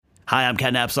Hi, I'm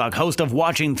Ken Napzok, host of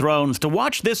Watching Thrones. To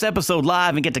watch this episode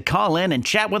live and get to call in and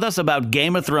chat with us about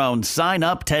Game of Thrones, sign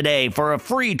up today for a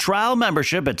free trial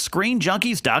membership at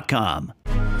ScreenJunkies.com.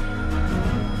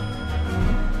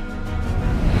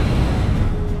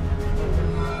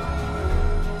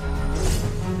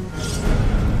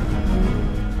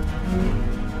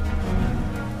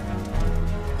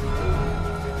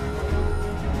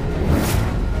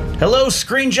 Hello,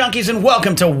 Screen Junkies, and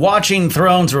welcome to Watching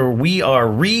Thrones, where we are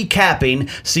recapping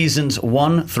seasons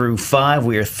 1 through 5.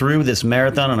 We are through this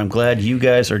marathon, and I'm glad you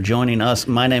guys are joining us.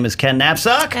 My name is Ken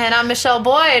Napzok. And I'm Michelle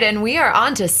Boyd, and we are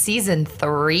on to season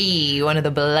 3, one of the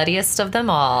bloodiest of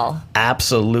them all.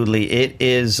 Absolutely. It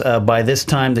is, by this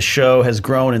time, the show has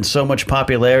grown in so much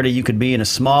popularity, you could be in a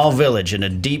small village in a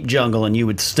deep jungle, and you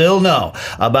would still know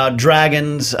about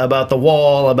dragons, about the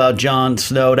Wall, about Jon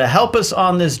Snow. To help us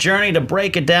on this journey, to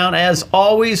break it down, as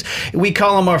always, we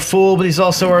call him our fool, but he's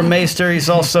also our maester. He's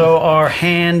also our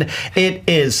hand. It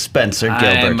is Spencer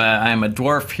Gilbert. I'm a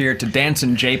dwarf here to dance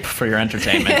and jape for your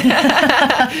entertainment.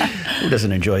 Who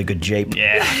doesn't enjoy a good jape?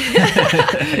 Yeah.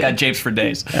 I got japes for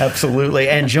days. Absolutely.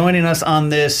 And joining us on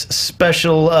this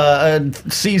special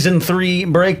Season 3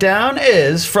 breakdown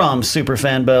is from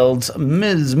Superfan Builds,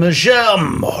 Ms. Michelle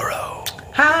Morrow.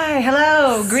 Hi,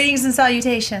 hello, greetings and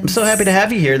salutations. I'm so happy to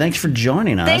have you here. Thanks for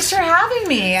joining us. Thanks for having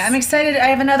me. I'm excited. I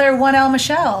have another 1L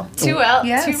Michelle. 2L,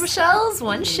 Yes. 2 Michelle's,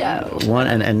 1 show. One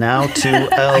and now 2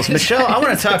 L's. Michelle, I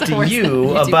want to talk to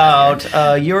you about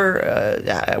your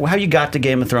how you got to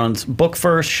Game of Thrones. Book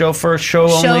first, show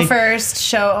only? Show first,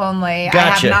 show only. Gotcha. I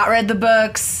have not read the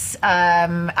books.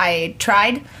 I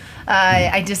tried.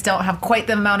 I just don't have quite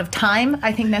the amount of time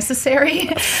I think necessary.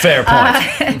 Fair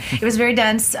point. It was very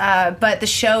dense, but the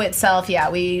show itself, yeah,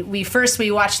 we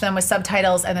watched them with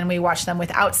subtitles and then we watched them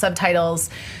without subtitles,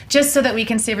 just so that we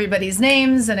can see everybody's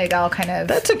names and it all kind of.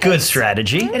 That's a good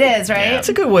strategy. It is, right? It's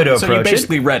a good way to approach So you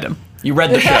basically read them. You read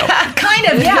the show. Kind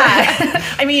of, yeah.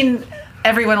 I mean,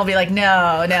 everyone will be like,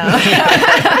 no. We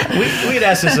had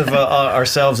asked this of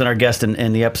ourselves and our guest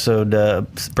in the episode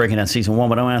breaking down season 1,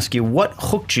 but I want to ask you, what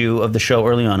hooked you of the show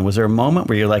early on? Was there a moment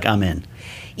where you're like, I'm in?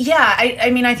 Yeah, I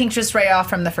mean, I think just right off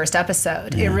from the first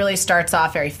episode, it really starts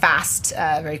off very fast,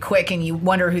 very quick, and you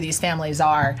wonder who these families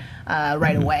are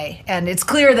right away. And it's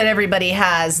clear that everybody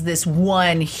has this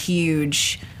one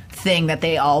huge thing that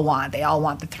they all want. They all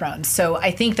want the throne. So I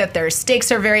think that their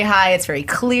stakes are very high. It's very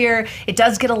clear. It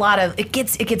does get it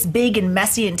gets big and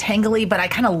messy and tangly, but I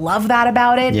kind of love that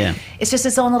about it. Yeah. It's just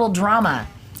its own little drama.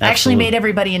 I actually made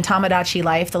everybody in Tamagotchi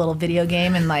Life, the little video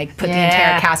game, and like put the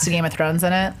entire cast of Game of Thrones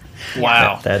in it.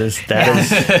 Wow. That is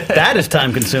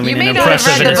time consuming You and may not have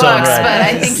impressive read in the its books, own right. but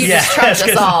I think you just trumped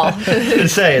us all. I was going to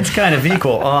say, it's kind of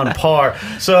equal, on par.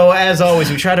 So, as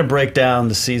always, we try to break down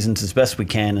the seasons as best we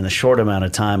can in the short amount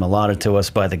of time allotted to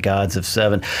us by the gods of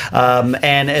 7.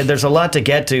 And there's a lot to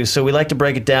get to, so we like to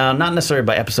break it down, not necessarily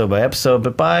by episode,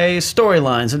 but by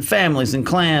storylines and families and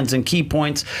clans and key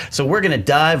points. So we're going to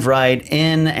dive right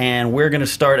in, and we're going to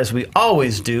start, as we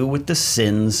always do, with the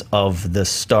sins of the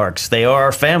Starks. They are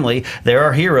our family. They're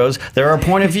our heroes. They're our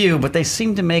point of view, but they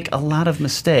seem to make a lot of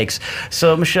mistakes.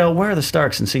 So, Michelle, where are the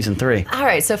Starks in season 3? All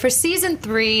right, so for season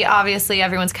 3, obviously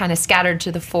everyone's kind of scattered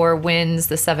to the 4 winds,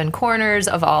 the 7 corners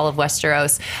of all of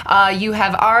Westeros. You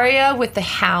have Arya with the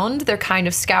Hound. They're kind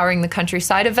of scouring the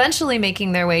countryside, eventually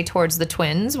making their way towards the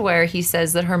Twins, where he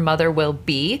says that her mother will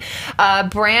be.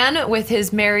 Bran with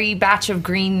his merry batch of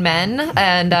green men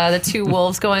and the 2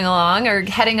 wolves going along are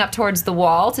heading up towards the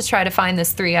Wall to try to find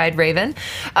this 3-eyed raven.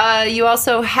 You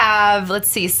also have,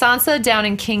 Sansa down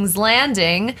in King's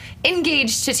Landing,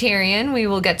 engaged to Tyrion. We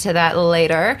will get to that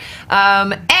later.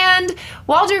 And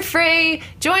Walder Frey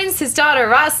joins his daughter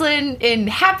Rosalind in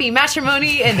happy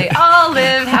matrimony, and they all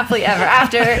live happily ever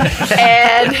after.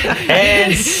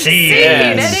 And scene.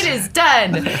 And it is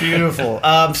done. Beautiful.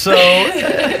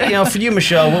 For you,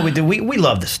 Michelle, what we do, we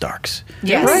love the Starks.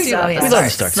 Yes. Right? Oh, yeah. We love the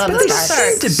Starks. Love But the they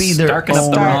Starks. seem to be their Starking up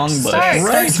own. the wrong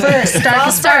bush. Starks. Stark is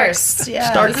Starks. first. Yeah.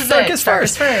 Stark This is Stark it. is Stark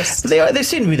first. is first. They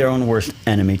seem to be their own worst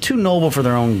enemy. Too noble for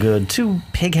their own good. Too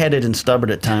pig-headed and stubborn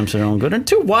at times for their own good. And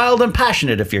too wild and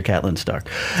passionate if you're Catelyn Stark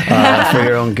for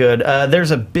your own good. There's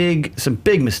some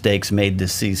big mistakes made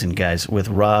this season, guys, with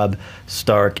Robb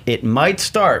Stark. It might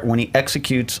start when he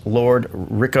executes Lord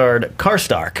Rickard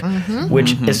Karstark,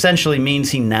 which essentially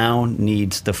means he now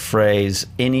needs the phrase.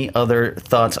 Any other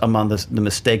thoughts among the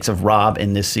mistakes of Robb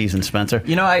in this season, Spencer?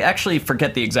 You know, I actually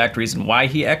forget the exact reason why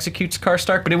he executes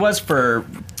Karstark, but it was for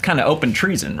kind of open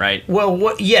treason, right?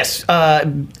 Well, yes.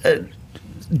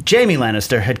 Jaime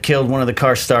Lannister had killed one of the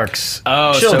Karstark's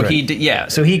children. So he did, yeah.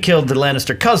 So he killed the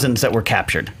Lannister cousins that were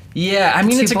captured. Yeah, I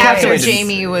mean, it's a boys. After calculated.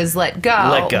 Jamie was let go.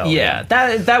 Let go. Yeah,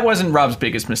 that wasn't Rob's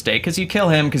biggest mistake, because you kill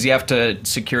him because you have to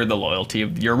secure the loyalty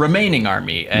of your remaining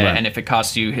army, and if it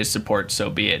costs you his support, so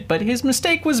be it. But his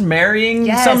mistake was marrying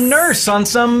Yes. some nurse on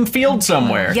some field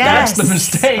somewhere. Yes. That's the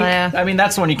mistake. Yeah. I mean,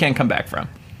 that's one you can't come back from.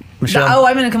 Michelle? Oh,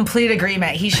 I'm in complete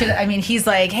agreement. He should. I mean, he's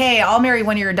like, "Hey, I'll marry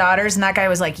one of your daughters," and that guy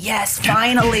was like, "Yes,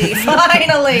 finally,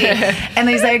 finally." And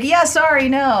he's like, "Yeah, sorry,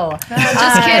 no."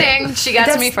 Just kidding. She got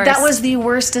to me first. That was the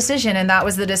worst decision, and that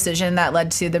was the decision that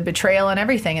led to the betrayal and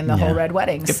everything in the whole Red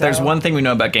Wedding. If there's one thing we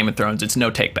know about Game of Thrones, it's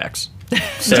no takebacks.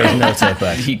 There's no take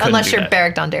back. He couldn't Unless do you're that.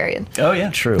 Beric Dondarrion. Oh yeah,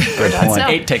 True. Good point. No.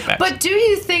 8 takebacks. But do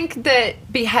you think that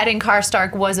beheading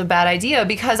Karstark was a bad idea?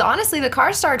 Because honestly, the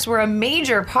Karstarks were a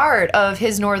major part of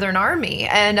his northern army,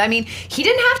 and I mean, he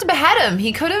didn't have to behead him.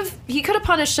 He could have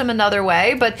punished him another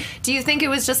way. But do you think it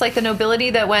was just like the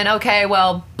nobility that went, okay,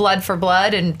 well, blood for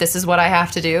blood, and this is what I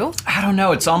have to do? I don't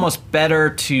know. It's almost better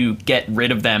to get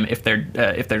rid of them if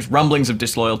there's rumblings of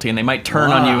disloyalty and they might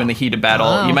turn on you in the heat of battle.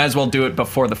 Oh. You might as well do it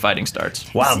before the fighting starts.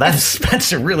 Wow, that's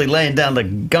Spencer really laying down the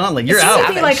gauntlet. You're It out. seemed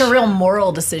to be like a real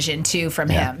moral decision too from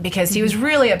him, because he was Mm-hmm.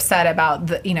 really upset about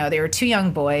they were 2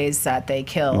 young boys that they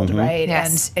killed, right?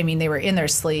 Yes. And I mean, they were in their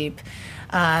sleep.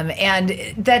 And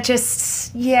that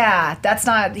just, that's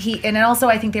not and also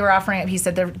I think they were offering up. He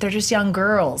said they're just young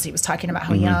girls. He was talking about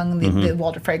how young the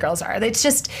Walder Frey girls are. It's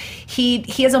just he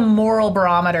has a moral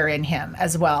barometer in him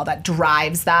as well that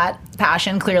drives that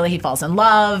passion. Clearly, he falls in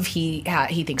love. He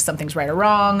thinks something's right or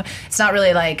wrong. It's not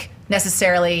really like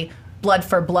necessarily blood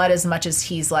for blood as much as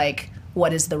he's like,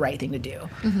 what is the right thing to do?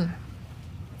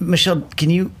 Michelle, can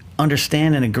you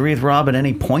understand and agree with Rob at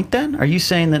any point then? Are you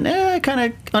saying that, I kind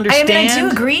of I understand? mean, I do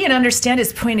agree and understand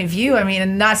his point of view. I mean,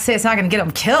 and not say it's not going to get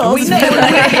him killed. We know,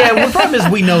 yeah, the problem is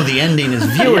we know the ending as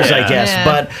viewers, I guess. Yeah.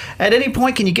 But at any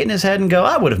point, can you get in his head and go,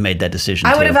 I would have made that decision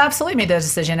I too. would have absolutely made that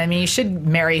decision. I mean, you should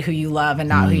marry who you love and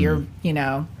not who you're,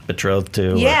 betrothed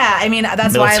to. or- Yeah, I mean,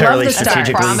 that's why I love Militarily, the Starks.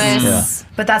 strategically. Promise.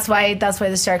 But that's why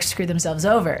the Starks screwed themselves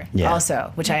over Yeah.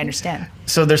 also, which I understand.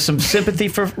 So there's some sympathy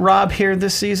for Rob here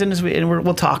this season,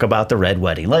 we'll talk about the Red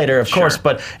Wedding later, of course.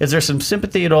 But is there some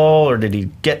sympathy at all, or did he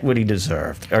get what he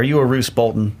deserved? Are you a Roose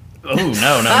Bolton? Oh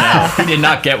no! He did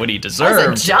not get what he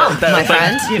deserved. jump, my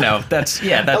friend. That's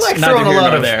I that's like neither throwing a here lot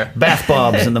nor of there. bath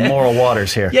bombs in the moral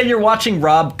waters here. Yeah, you're watching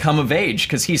Rob come of age,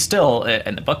 because he's still,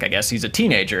 in the book, I guess, he's a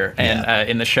teenager, and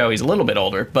in the show, he's a little bit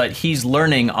older, but he's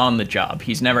learning on the job.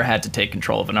 He's never had to take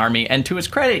control of an army, and to his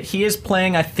credit, he is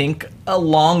playing, I think, a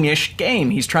long-ish game.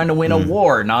 He's trying to win a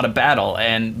war, not a battle,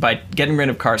 and by getting rid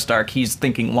of Karstark, he's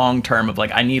thinking long-term of,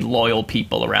 like, I need loyal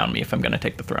people around me if I'm going to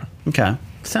take the throne. Okay.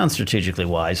 Sounds strategically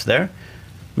wise there.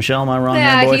 Michelle, am I wrong there,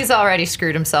 Yeah, boy? he's already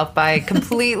screwed himself by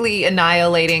completely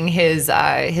annihilating his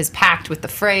pact with the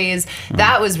Freys.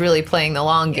 That was really playing the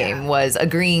long game. Was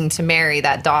agreeing to marry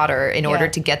that daughter in order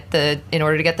to get the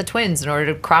twins, in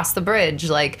order to cross the bridge.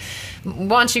 Like,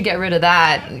 once you get rid of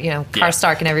that,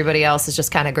 Karstark and everybody else is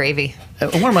just kind of gravy.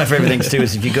 One of my favorite things too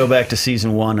is if you go back to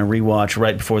season 1 and rewatch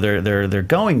right before they're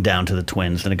going down to the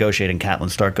twins, the negotiating, Catelyn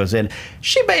Stark goes in.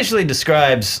 She basically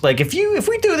describes like if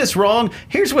we do this wrong,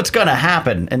 here's what's gonna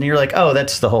happen, and you're like, oh,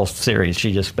 that's the whole series.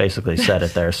 She just basically said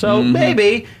it there. So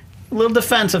maybe a little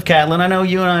defense of Catelyn. I know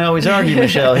you and I always argue,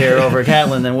 Michelle, here over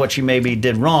Catelyn and what she maybe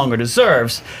did wrong or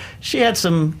deserves. She had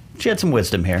some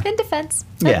wisdom here. In defense.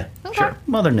 Yeah, Okay. sure.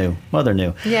 Mother knew.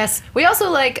 Yes. We also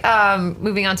like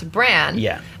moving on to Bran.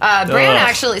 Yeah. Bran Ugh.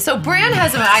 actually. So Bran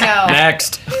has I know.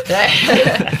 Next.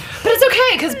 But it's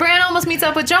okay because Bran almost meets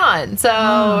up with Jon,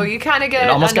 so you kind of get It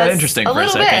almost got this interesting a for a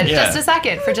little second, bit,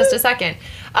 yeah. for just a second.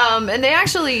 And they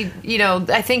actually,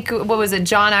 I think what was it?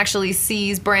 Jon actually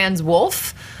sees Bran's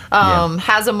wolf.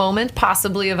 Has a moment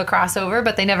possibly of a crossover,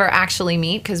 but they never actually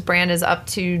meet because Bran is up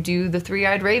to do the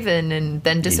Three-Eyed Raven and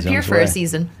then disappear his for way. a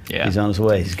season. Yeah. He's on his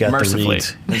way. He's got the Mercifully.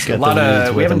 reeds. There's He's a got lot the reeds of.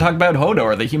 with We haven't him. talked about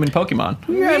Hodor, the human Pokemon.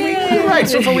 Yeah, you're right.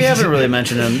 So far, we haven't really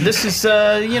mentioned him. This is,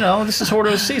 this is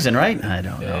Hodor's season, right? I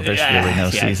don't know. There's really no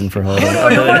season for Hodor.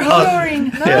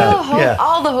 Hodoring. Yeah.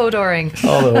 All the Hodoring.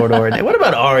 All the Hodor. What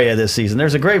about Arya this season?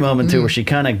 There's a great moment, too, where she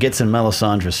kind of gets in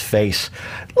Melisandre's face.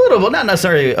 A little bit, not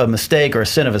necessarily a mistake or a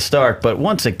sin of a Stark, but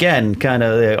once again, kind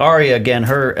of Arya, again,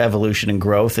 her evolution and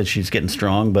growth, that she's getting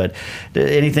strong. But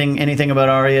anything about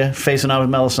Arya facing off with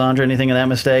Melisandre? Anything of that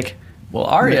mistake? Well,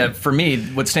 Arya, for me,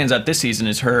 what stands out this season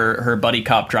is her buddy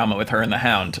cop drama with her and the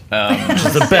Hound.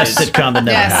 It's the best sitcom that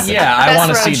never Yes. happened. Yeah, I Best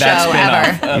want to road see that show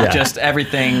spin-off ever. of Yeah. just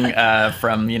everything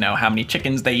from how many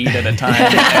chickens they eat at a time,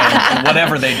 and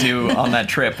whatever they do on that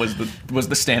trip was the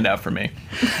standout for me.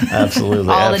 Absolutely.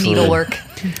 All the absolutely. needlework.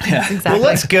 Exactly. Well,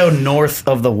 let's go north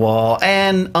of the wall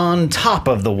and on top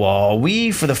of the wall.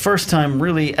 We, for the first time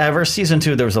really ever, season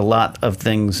 2, there was a lot of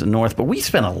things north, but we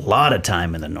spent a lot of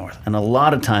time in the north and a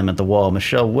lot of time at the wall.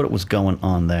 Michelle, what was going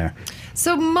on there?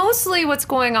 So mostly what's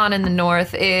going on in the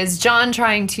north is Jon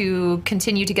trying to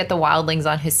continue to get the wildlings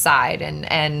on his side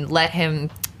and let him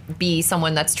be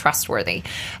someone that's trustworthy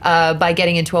by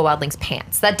getting into a wildling's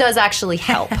pants. That does actually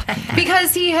help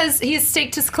because he has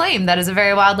staked his claim. That is a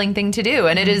very wildling thing to do,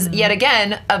 and it is yet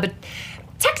again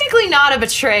technically not a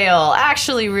betrayal,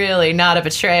 actually really not a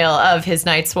betrayal of his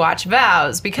Night's Watch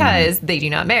vows because they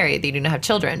do not marry, they do not have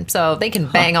children. So they can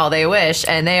bang all they wish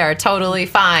and they are totally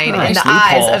fine in Nice the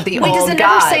eyes loophole. of the Wait, old does it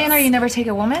gods. never say in Are You Never Take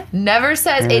a Woman? Never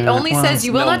says, it only says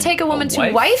you will no, not take a woman a to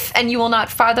wife? wife and you will not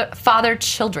father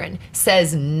children.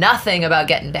 Says nothing about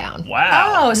getting down.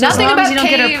 Wow. Oh, so Nothing as long about as you don't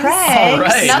get her caves. pregnant.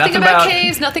 Right. Nothing Nothing about about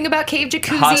caves, nothing about cave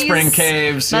jacuzzis. Hot spring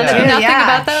caves. Nothing, Yeah. nothing Yeah.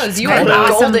 about those. You Right. are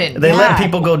Awesome. golden. They let Yeah.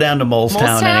 people go down to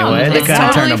Molestown anyway. They It's kind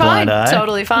of turn totally a fine. blind eye.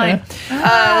 Totally fine. So you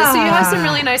have some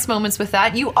really nice moments with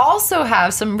that. You also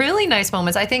have some really nice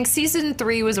moments. I think season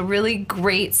 3 was a really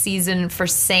great season for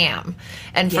Sam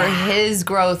and for his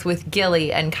growth with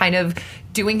Gilly and kind of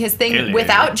doing his thing Gilly.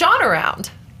 without Jon around.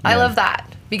 I Yeah. love that.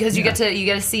 Because you get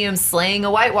to see him slaying a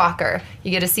White Walker,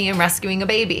 you get to see him rescuing a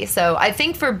baby. So I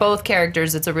think for both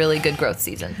characters, it's a really good growth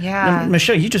season. Yeah.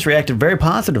 Michelle, you just reacted very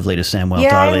positively to Samwell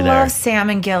Yeah, Tarly I there. love Sam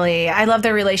and Gilly. I love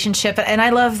their relationship, and I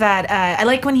love that. I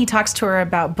like when he talks to her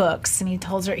about books, and he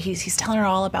tells her he's telling her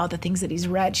all about the things that he's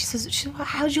read. She says,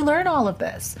 "How did you learn all of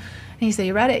this?" And he said,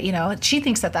 "You read it." You know, she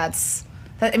thinks that's.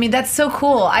 I mean, that's so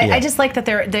cool. Yeah. I just like that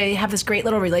they have this great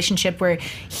little relationship where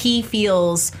he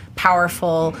feels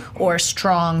powerful or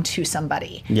strong to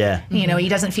somebody. Yeah. You know, he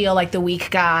doesn't feel like the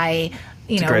weak guy.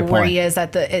 You a know, great where point. he is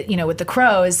at the with the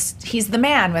crows. He's the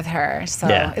man with her. So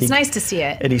Yeah, it's he- nice to see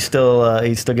it. And he still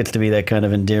gets to be that kind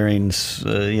of endearing,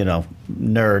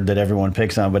 nerd that everyone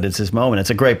picks on. But it's his moment. It's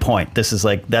a great point. This is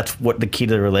that's what the key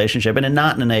to the relationship, and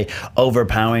not in a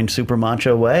overpowering super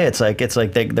macho way. It's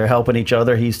like they're helping each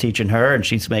other. He's teaching her, and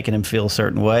she's making him feel a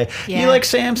certain way. Yeah. You like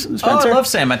Sam Spencer? Oh, I love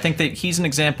Sam. I think that he's an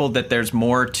example that there's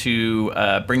more to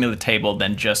bring to the table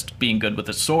than just being good with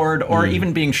a sword or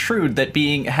even being shrewd. That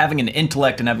having an intellect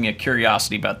and having a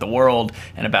curiosity about the world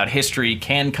and about history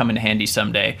can come in handy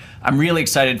someday. I'm really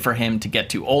excited for him to get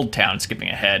to Old Town, skipping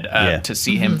ahead, to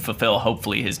see him fulfill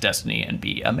hopefully his destiny and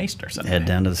be a maester someday. Head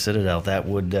down to the Citadel. That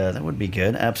would be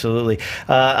good. Absolutely.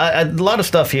 A lot of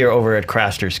stuff here over at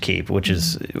Craster's Keep, which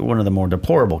is one of the more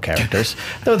deplorable characters.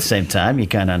 Though at the same time, you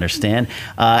kind of understand.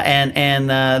 And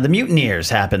the mutineers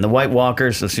happen. The White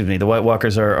Walkers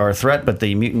are a threat, but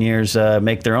the mutineers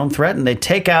make their own threat, and they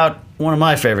take out one of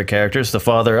my favorite characters, the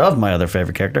father of my other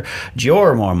favorite character,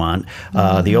 Jeor Mormont,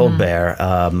 the old bear.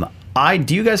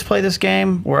 Do you guys play this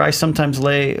game where I sometimes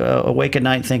lay awake at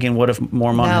night thinking, what if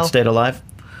Mormont had No. stayed alive?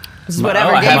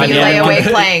 Whatever I game haven't you yet. lay awake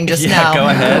playing, just know. Go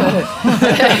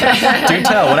ahead. Do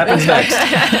tell. What happens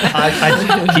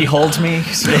next? He holds me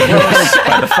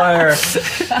by the fire.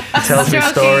 Tells me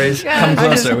Stroking. stories. Come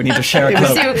closer. We need to share a Do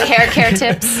cloak. hair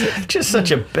tips. Just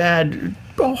such a bad,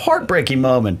 heartbreaking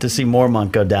moment to see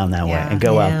Mormont go down that way Yeah. and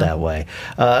go out that way.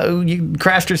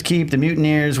 Craster's Keep, the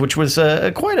Mutineers, which was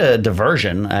quite a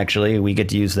diversion, actually. We get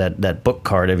to use that book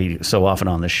card every so often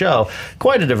on the show.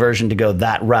 Quite a diversion to go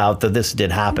that route, though this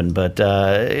did happen. But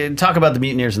talk about the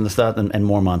Mutineers and the stuff and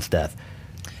Mormont's death.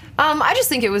 I just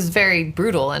think it was very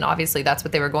brutal, and obviously that's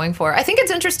what they were going for. I think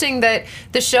it's interesting that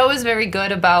the show is very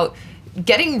good about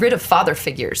getting rid of father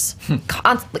figures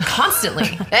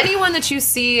constantly. Anyone that you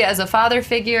see as a father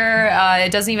figure,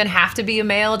 it doesn't even have to be a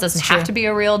male. It doesn't have to be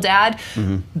a real dad.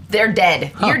 They're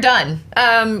dead. You're done.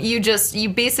 You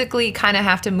basically kind of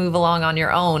have to move along on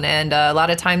your own. And a lot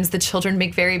of times the children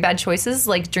make very bad choices,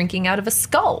 like drinking out of a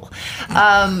skull.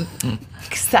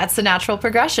 'Cause that's the natural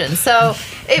progression. So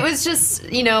it was just,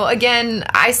 again,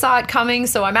 I saw it coming.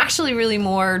 So I'm actually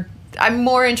I'm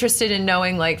more interested in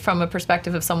knowing, from a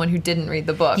perspective of someone who didn't read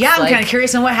the book. Yeah, I'm kind of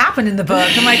curious on what happened in the book.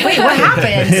 I'm like, wait, what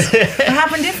happened? What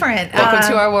happened different? Welcome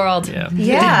to our world.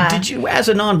 Yeah. Did you, as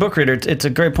a non-book reader, it's a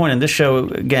great point. In this show,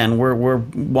 again, we're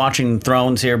watching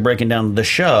Thrones here, breaking down the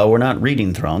show. We're not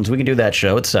reading Thrones. We can do that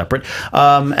show. It's separate.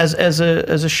 As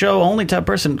a show-only type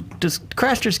person, does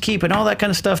Craster's Keep and all that kind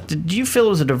of stuff, did you feel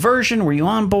it was a diversion? Were you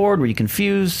on board? Were you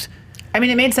confused? I mean,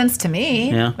 it made sense to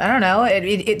me. Yeah. I don't know.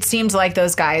 It seemed like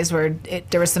those guys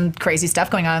there was some crazy stuff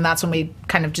going on, and that's when we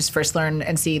kind of just first learn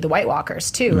and see the White Walkers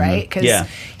too, right? Because Yeah.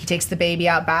 he takes the baby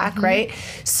out back, right?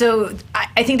 So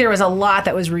I think there was a lot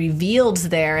that was revealed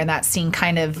there in that scene,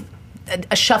 kind of.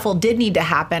 a shuffle did need to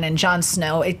happen, and Jon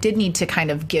Snow, it did need to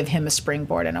kind of give him a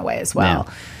springboard in a way as well.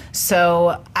 Yeah.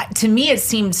 So to me, it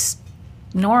seems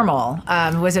normal.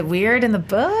 Was it weird in the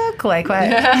book? Like what?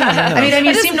 I mean,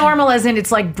 it seemed normal as in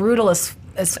it's like brutal as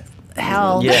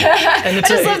hell. Yeah. And I it's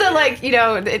just love that, like,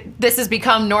 this has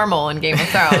become normal in Game of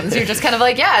Thrones. You're just kind of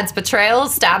like, yeah, it's betrayal,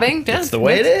 stabbing. It's the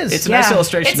way it is. It's a nice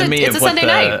illustration to me It's of a Sunday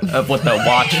night. what the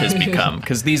Watch has become.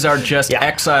 Because these are just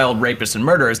exiled rapists and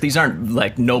murderers. These aren't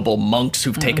like noble monks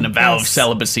who've taken a vow of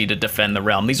celibacy to defend the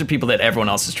realm. These are people that everyone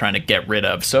else is trying to get rid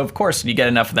of. So of course, you get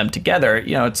enough of them together.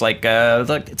 It's like a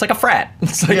frat.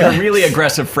 It's like a really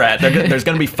aggressive frat. There's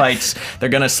going to be fights. They're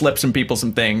going to slip some people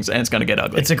some things, and it's going to get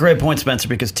ugly. It's a great point, Spencer,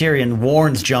 because Tyrion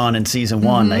warns Jon in season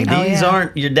 1. Like, these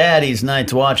aren't your daddy's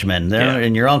Night's Watchmen,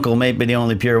 and your uncle may be the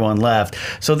only pure one left.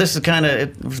 So this is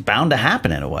it was bound to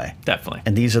happen in a way. Definitely.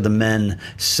 And these are the men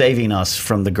saving us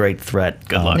from the great threat.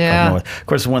 Good luck. Yeah. Up north. Of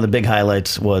course, one of the big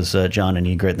highlights was Jon and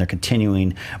Ygritte and their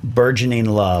continuing burgeoning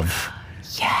love.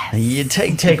 Yes. You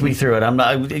take me through it. I'm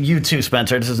not. You too,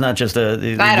 Spencer. This is not just I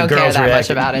don't care girls that much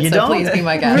reacting. about it, You so don't? please be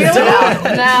my guest. You don't?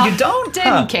 No. You don't?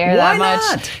 Didn't care Why that much.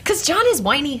 not? Because John is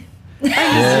whiny. But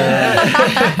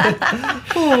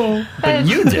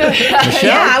you did. Michelle,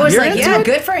 Yeah, I was you're like, into yeah, it?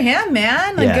 good for him,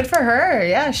 man. Like, Yeah. good for her.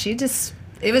 Yeah, she just.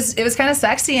 It was kind of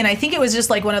sexy, and I think it was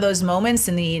just like one of those moments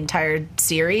in the entire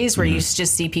series where you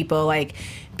just see people like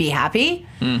be happy.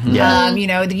 Yeah.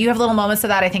 You have little moments of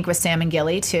that. I think with Sam and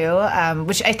Gilly too,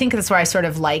 which I think that's where I sort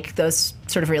of like those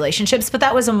sort of relationships. But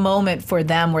that was a moment for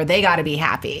them where they got to be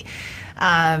happy,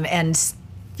 and.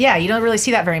 Yeah, you don't really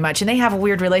see that very much, and they have a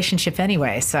weird relationship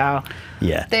anyway. So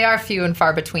Yeah. They are few and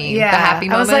far between. yeah, The happy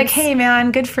I was moments. like, hey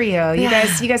man, good for you. You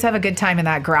guys have a good time in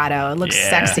that grotto. It looks Yeah.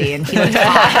 sexy, and he looked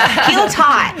hot. He looked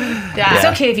hot. Yeah. It's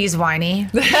okay if he's whiny.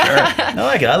 I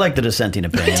like it. I like the dissenting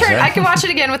opinions. I can watch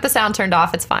it again with the sound turned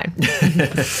off. It's fine.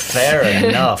 Fair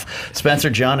enough.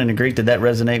 Spencer, Jon, and Ygritte, did that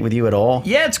resonate with you at all?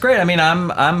 Yeah, it's great. I mean,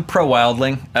 I'm pro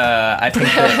wildling. I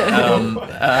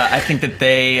think that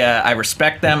they. I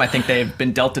respect them. I think they've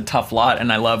been dealt a tough lot,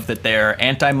 and I love that they're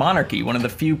anti-monarchy. One of the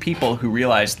few people who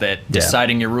realize that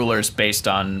deciding your rulers based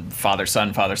on father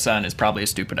son is probably a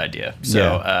stupid idea.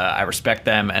 So I respect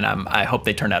them, and I hope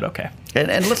they turn out okay. And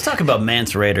let's talk about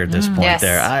Mance Rayder at this point. Yes.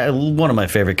 There, one of my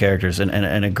favorite characters, and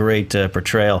a great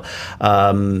portrayal.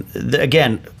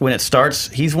 Again, when it starts,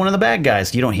 he's one of the bad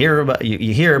guys. You don't hear about,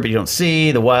 you hear, but you don't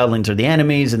see. The wildlings are the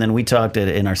enemies, and then we talked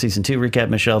in our season 2 recap,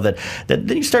 Michelle, that then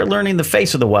you start learning the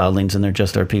face of the wildlings, and they're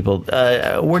just our people.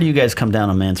 Where do you guys come down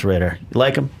on Mance Rayder? You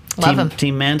like him? Love him.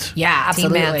 Team Mance? Yeah,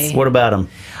 absolutely. Mance. What about him?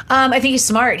 I think he's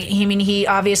smart. He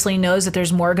obviously knows that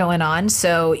there's more going on.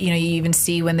 So, you even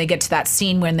see when they get to that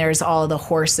scene when there's all the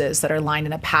horses that are lined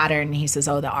in a pattern. He says,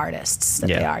 "Oh, the artists that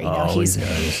they are."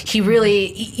 He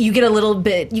really. You get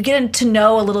to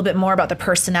know a little bit more about the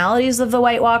personalities of the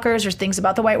White Walkers or things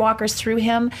about the White Walkers through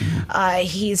him.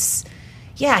 He's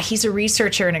a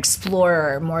researcher and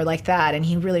explorer, more like that, and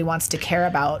he really wants to care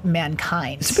about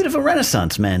mankind. He's a bit of a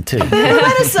Renaissance man, too.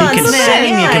 Renaissance He can sing,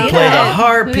 he can play the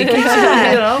harp, he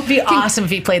can, It'd be awesome if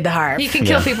he played the harp. He can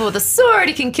kill people with a sword.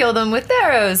 He can kill them with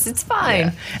arrows. It's fine.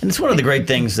 Yeah. And it's one of the great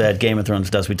things that Game of Thrones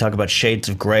does. We talk about shades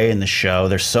of gray in the show.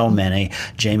 There's so many.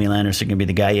 Jamie Lannister can be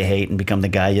the guy you hate and become the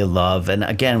guy you love. And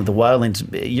again, with the wildlings,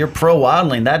 you're pro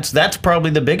wildling. That's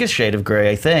probably the biggest shade of gray,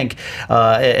 I think,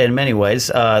 in many ways.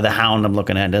 The Hound I'm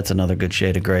looking at, that's another good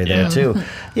shade of gray there too.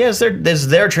 Yeah, there's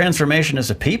their transformation as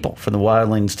a people from the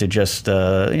wildlings to just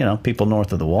people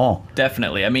north of the wall.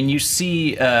 Definitely. I mean, you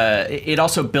see, it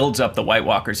also builds up the White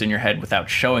Walkers in your head without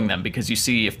showing them, because you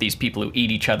see if these people who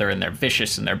eat each other and they're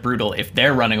vicious and they're brutal, if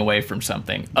they're running away from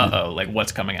something, like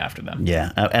what's coming after them?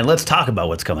 Yeah, and let's talk about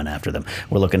what's coming after them.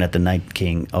 We're looking at the Night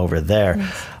King over there.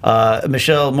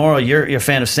 Michelle Morrow, you're a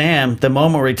fan of Sam. The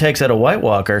moment where he takes out a White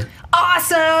Walker.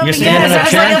 Awesome! You're standing Yes, up, I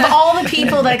was Jen? like, of all the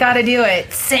people that got to do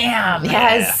it, Sam.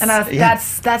 Yes. And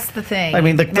that's the thing. I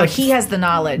mean, now, he has the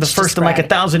knowledge. The to first in like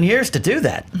spread. 1,000 years to do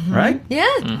that, right?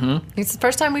 Yeah. It's the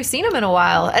first time we've seen him in a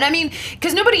while. And I mean,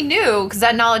 because nobody knew, because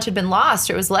that knowledge had been lost.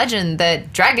 It was legend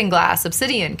that dragon glass,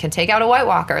 obsidian, can take out a White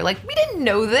Walker. Like, we didn't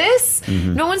know this.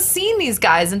 No one's seen these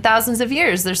guys in thousands of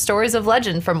years. There's stories of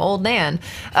legend from Old Nan.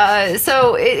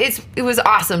 So it was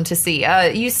awesome to see.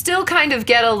 You still kind of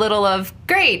get a little of,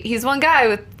 great, he's one guy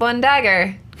with one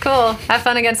dagger. Cool. Have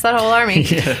fun against that whole army.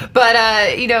 But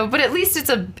at least it's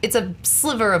a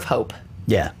sliver of hope.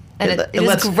 Yeah. And it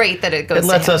is great that it goes It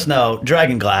lets to him. us know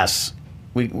Dragon Glass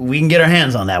we can get our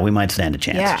hands on that, we might stand a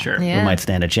chance. Yeah. Sure. Yeah. We might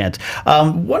stand a chance.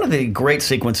 One of the great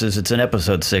sequences, it's in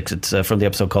episode 6. It's from the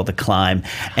episode called The Climb.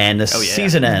 And the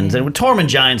season ends. And Tormund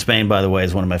Giantsbane, by the way,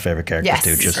 is one of my favorite characters, Yes,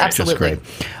 too. Just absolutely. great.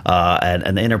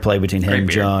 And the interplay between him, beard.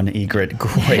 John, Ygritte,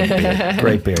 great beard.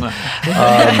 Great beard.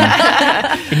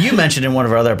 And you mentioned in one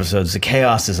of our other episodes, the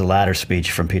Chaos is a Ladder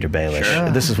speech from Peter Baelish. Sure.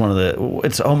 This is one of the,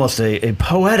 it's almost a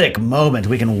poetic moment.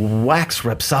 We can wax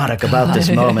rhapsodic about this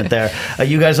moment there.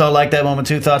 You guys all like that moment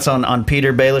too? Thoughts on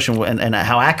Peter Baelish and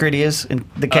how accurate he is in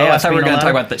the Chaos? I thought we were being going to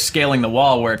allowed? talk about the scaling the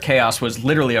wall, where Chaos was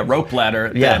literally a rope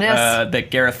ladder Yeah. that, Yes.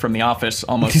 that Gareth from The Office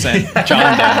almost sent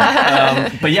John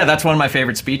down. But yeah, that's one of my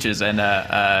favorite speeches, and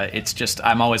it's just,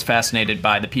 I'm always fascinated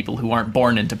by the people who aren't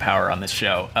born into power on this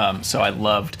show. So I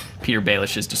loved Peter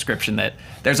Baelish's description that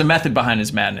there's a method behind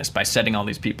his madness. By setting all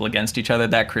these people against each other,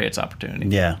 that creates opportunity.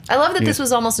 Yeah. I love that this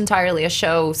was almost entirely a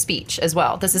show speech as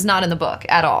well. This is not in the book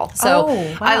at all. So Oh,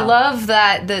 wow. I love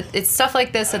that it's stuff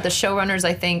like this that the showrunners,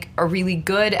 I think, are really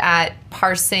good at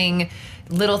parsing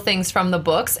little things from the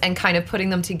books and kind of putting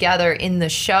them together in the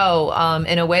show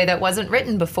in a way that wasn't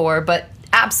written before, but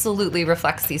absolutely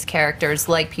reflects these characters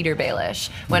like Peter Baelish,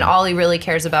 when all he really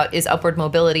cares about is upward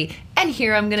mobility. And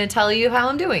here I'm going to tell you how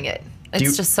I'm doing it. It's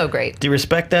you- just so great. Do you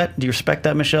respect that? Do you respect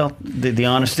that, Michelle? The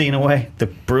honesty in a way? The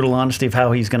brutal honesty of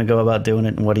how he's going to go about doing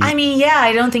it and what he... I mean, yeah,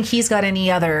 I don't think he's got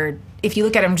any other. If you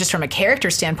look at him just from a character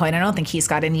standpoint, I don't think he's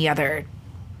got any other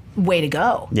way to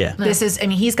go. Yeah. This is, I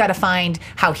mean, he's got to find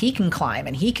how he can climb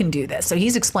and he can do this. So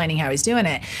he's explaining how he's doing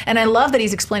it. And I love that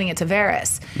he's explaining it to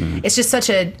Varys. It's just such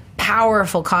a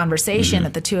powerful conversation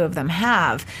that the two of them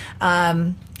have.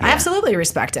 I absolutely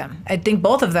respect him. I think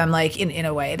both of them, like in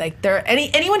a way, like they're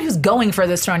anyone who's going for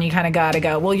this throne, you kind of got to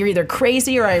go, well, you're either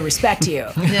crazy or I respect you.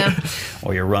 Yeah.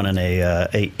 Or you're running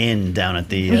a inn down at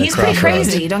the He's pretty crossroads.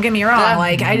 crazy. Don't get me wrong. Yeah.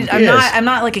 Like He I'm is. not. I'm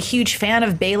not like a huge fan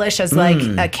of Baelish as like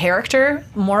a character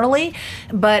morally,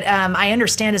 but I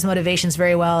understand his motivations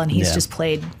very well, and he's Yeah. just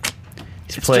played.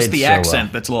 He's It's played just the so accent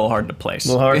well. that's a little hard to place. A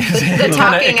little hard. The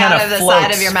talking out of the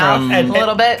side of your mouth a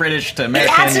little bit. British to It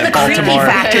American adds to to the creepy Baltimore.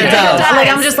 factor. It though. does. Like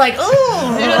I'm just like,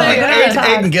 ooh.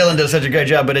 Aiden Gillen does such a great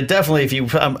job, but it definitely,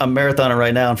 if I'm marathoning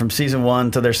right now, and from season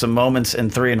 1 to there's some moments in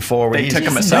 3 and 4 where They he's took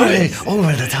him just aside. really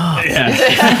over the top.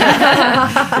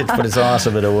 But it's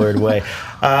awesome in a weird way.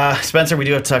 Spencer, we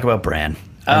do have to talk about Bran.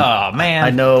 Oh man, I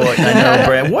know,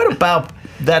 Bran. What about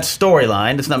that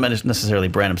storyline? It's not necessarily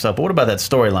Bran himself, but what about that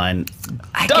storyline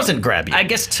doesn't grab you? I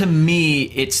guess to me,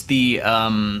 it's the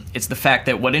fact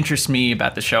that what interests me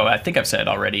about the show, I think I've said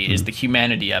already, is the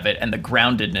humanity of it and the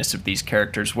groundedness of these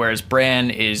characters. Whereas Bran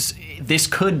is, this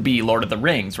could be Lord of the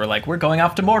Rings. We're going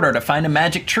off to Mordor to find a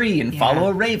magic tree and follow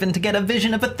a raven to get a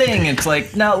vision of a thing. It's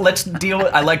like, no, let's deal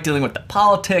with. I like dealing with the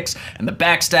politics and the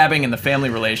backstabbing and the family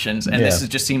relations. And this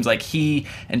just seems like he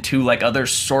and two like other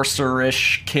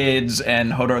sorcererish kids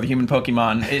and Hodor the human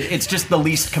Pokemon. It's just the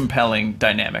least compelling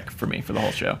dynamic for me for the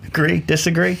whole show. Agree?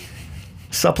 Disagree?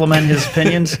 Supplement his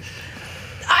opinions?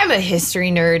 I'm a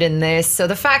history nerd in this, so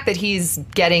the fact that he's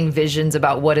getting visions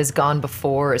about what has gone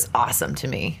before is awesome to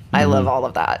me. I love all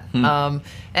of that. And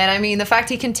I mean, the fact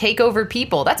he can take over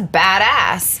people, that's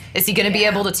badass. Is he going to be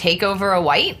able to take over a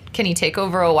white? Can he take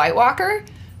over a White Walker?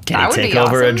 Can That he would take be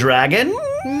over a awesome. dragon?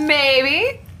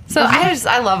 Maybe. So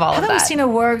I love all of Haven't we that. seen a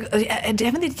war?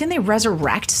 Didn't they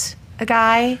resurrect a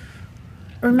guy?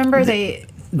 Remember they.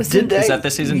 Did they? Is that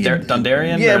this season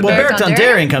Dondarrion? Yeah, Or well, Beric Beric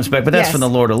Dondarrion comes back, but that's Yes. from the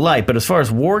Lord of Light. But as far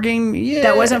as Wargame, yeah,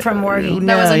 That wasn't from Wargame.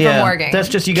 That wasn't from Wargame. That's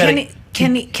just you got to.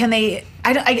 Can they?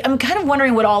 I'm kind of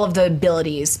wondering what all of the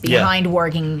abilities behind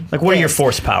Warging. Like, what are your is.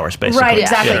 force powers, basically? Right,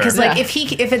 exactly. Sure. Because like Yeah.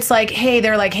 if it's like, hey,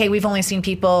 they're like, hey, we've only seen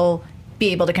people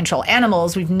be able to control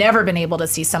animals. We've never been able to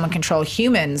see someone control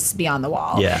humans beyond the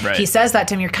wall. Yeah. Right. He says that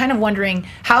to him. You're kind of wondering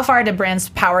how far did Bran's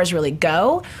powers really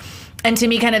go? And to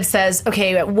me, kind of says,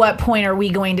 okay, at what point are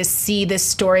we going to see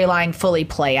this storyline fully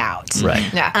play out?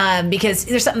 Right. Yeah. Because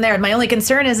there's something there. My only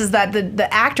concern is that the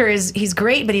actor he's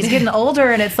great, but he's getting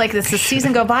older, and it's like this the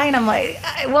season go by, and I'm like,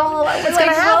 well, what's Like,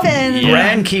 gonna happen? Yeah.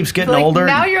 Bran keeps getting Like, older.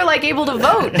 now you're like able to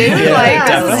vote, dude. Yeah, like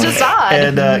definitely. this is just odd.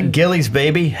 and Gilly's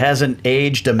baby hasn't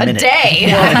aged a a minute. day.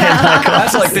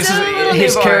 That's like this Still a little is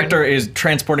his newborn. character is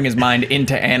transporting his mind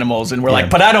into animals, and we're Yeah.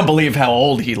 like, but I don't believe how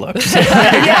old he looks.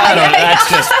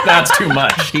 That's too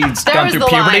much. He's There gone was through the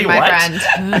puberty. line, my What?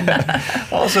 friend.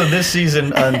 Also, this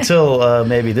season, until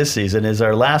maybe this season, is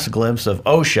our last glimpse of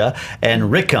Osha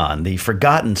and Rickon, the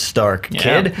forgotten Stark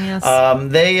kid. Yes.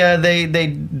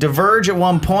 They diverge at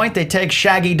one point. They take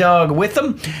Shaggy Dog with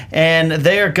them, and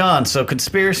they are gone. So,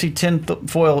 conspiracy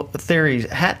tinfoil theory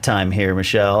hat time here,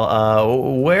 Michelle.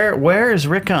 Where is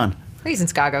Rickon? He's in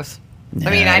Skagos. I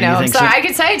mean, I you know. I'm think sorry. so? I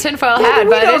could say tinfoil Well, hat,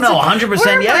 we but don't it's, know 100%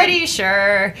 we're yet. pretty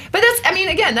sure. But that's, I mean,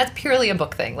 again, that's purely a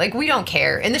book thing. Like, we don't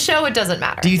care. In the show, it doesn't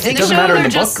matter. Do you think in It the doesn't show, matter in they're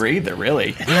the just, book either,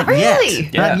 really. Not really?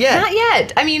 yet. Not yet. Not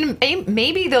yet. I mean,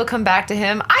 maybe they'll come back to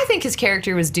him. I think his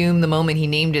character was doomed the moment he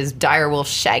named his direwolf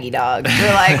Shaggy Dog.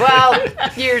 You're like, well,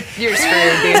 you're screwed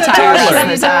the entire rest of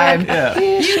the time.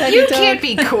 Yeah. You can't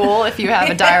be cool if you have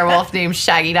a direwolf named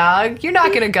Shaggy Dog. You're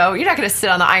not gonna sit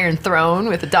on the Iron Throne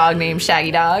with a dog named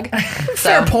Shaggy Dog.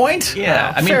 Fair point.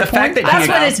 Yeah, I mean, Fair the fact point. that That's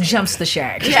he when it jumps the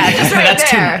shark. Yeah, just right That's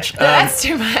too there. much. That's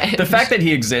too much. the fact that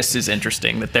he exists is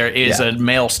interesting. That there is Yeah. a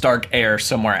male Stark heir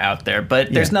somewhere out there,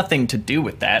 but there's Yeah. nothing to do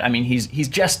with that. I mean, he's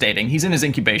gestating. He's in his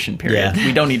incubation period. Yeah.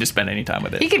 We don't need to spend any time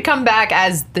with it. He could come back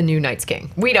as the new Night's King.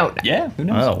 We don't know. Yeah, who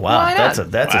knows? Oh wow, Why that's not?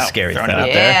 a Wow, scary throwing thing it out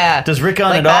out there. Yeah. Does Rickon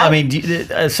Like at all? that? I mean,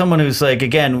 as someone who's like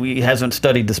again, we hasn't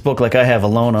studied this book like I have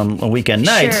alone on weekend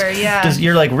nights. Sure, yeah.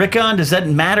 You're like Rickon? Does that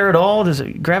matter at all? Does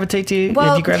it gravitate to you? Well,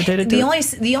 Have you gravitated to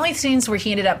it? the only scenes where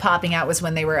he ended up popping out was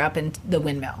when they were up in the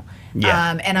windmill.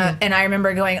 Yeah. And I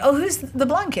remember going, oh, who's the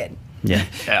blonde kid? Yeah.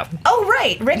 Yeah. Oh,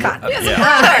 right, Rickon.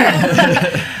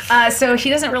 Yeah. So he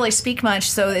doesn't really speak much,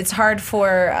 so it's hard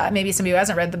for maybe somebody who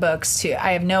hasn't read the books to.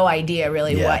 I have no idea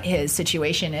really Yeah. what his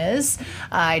situation is.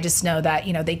 I just know that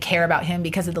they care about him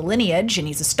because of the lineage, and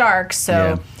he's a Stark. So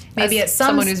Yeah. maybe As it's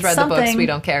someone who's read the books, something- we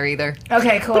don't care either.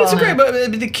 Okay, cool. But it's a great.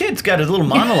 But the kid's got a little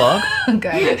monologue,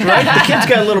 Okay. right? The kid's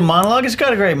got a little monologue. It's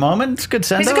got a great moment. It's a good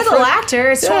sense. He's a good little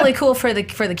actor. It's Yeah. totally cool for the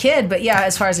kid, but yeah,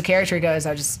 as far as the character goes,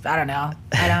 I don't know.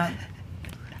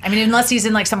 I mean, unless he's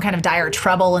in like some kind of dire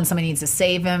trouble and somebody needs to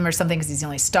save him or something because he's the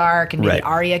only Stark and maybe Right.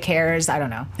 Arya cares. I don't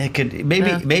know. It could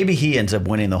maybe he ends up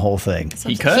winning the whole thing.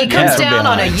 He could. He comes yeah. down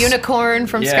on a behind. unicorn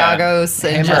from Yeah. Skagos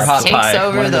and Him or Hot just takes Pie,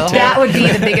 over one of the the whole. two. That would be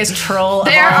the biggest troll of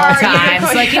There all are times.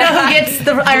 unicorns. Like, who gets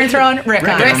the Iron Throne?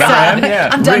 Rickon. Rickon. So, Yeah.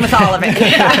 I'm done with all of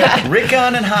it.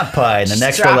 Rickon and Hot Pie in the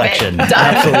next drop it. election. Done.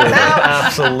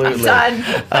 Absolutely. Done.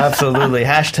 Absolutely.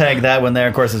 Hashtag that one there.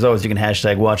 Of course, as always, you can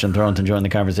hashtag Watching Thrones and join the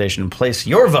conversation and place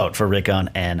your vote for Rickon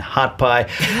and Hot Pie.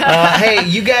 Hey,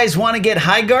 you guys want to get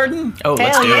Highgarden? Oh,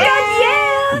 let's Hell do it.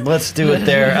 yeah. Let's do it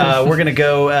there. We're going to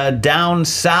go down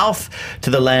south to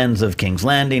the lands of King's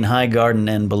Landing, Highgarden,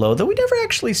 and below. Though we never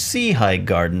actually see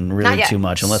Highgarden Not really yet. too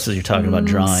much, unless you're talking about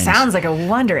drawings. Sounds like a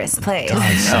wonderous place.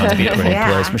 Sounds to be a pretty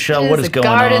Yeah. place. Michelle, It what is is the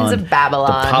going Gardens on? of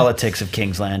Babylon. The politics of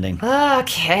King's Landing.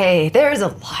 Okay, there's a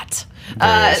lot.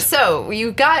 There is. So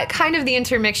you got kind of the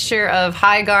intermixture of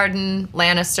Highgarden,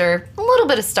 Lannister, a little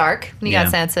bit of Stark, and you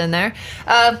got Yeah. Sansa in there.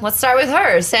 Let's start with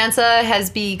her. Sansa has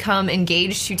become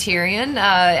engaged to Tyrion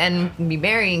and will be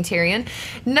marrying Tyrion.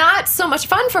 Not so much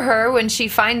fun for her when she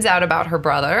finds out about her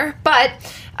brother, but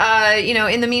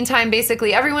in the meantime,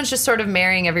 basically everyone's just sort of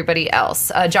marrying everybody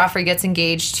else. Joffrey gets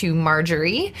engaged to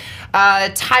Marjorie.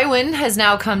 Tywin has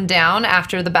now come down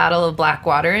after the Battle of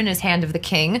Blackwater in his Hand of the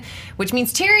King, which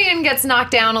means Tyrion gets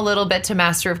knocked down a little bit to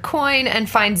Master of Coin and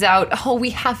finds out, oh, we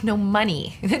have no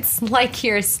money. It's like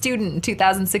you're a student in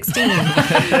 2016.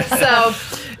 So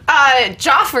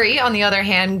Joffrey, on the other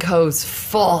hand, goes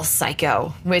full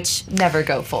psycho, which never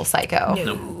go full psycho.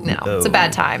 No, it's a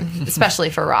bad time, especially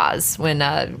for Roz when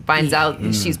finds out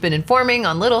she's been informing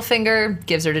on Littlefinger,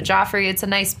 gives her to Joffrey. It's a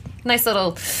nice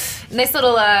little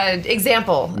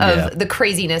example of the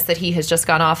craziness that he has just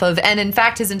gone off of. And in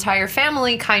fact, his entire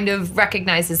family kind of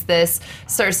recognizes this.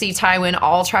 Cersei, Tywin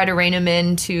all try to rein him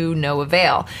in to no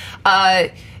avail.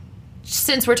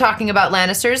 Since we're talking about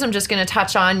Lannisters, I'm just going to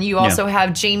touch on, you also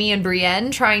have Jaime and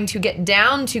Brienne trying to get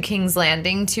down to King's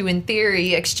Landing to, in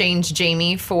theory, exchange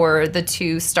Jaime for the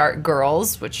two Stark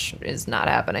girls, which is not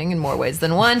happening in more ways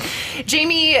than one.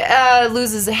 Jaime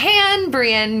loses a hand,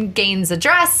 Brienne gains a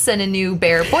dress and a new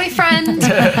bear boyfriend,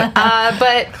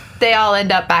 but they all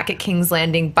end up back at King's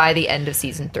Landing by the end of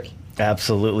season 3.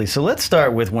 Absolutely. So let's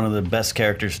start with one of the best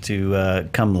characters to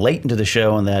come late into the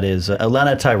show, and that is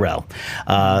Olenna Tyrell,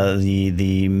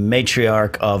 the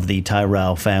matriarch of the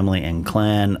Tyrell family and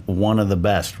clan. One of the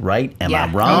best, right? Am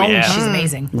I wrong? Oh, yeah. She's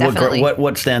amazing. Definitely.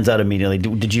 What stands out immediately?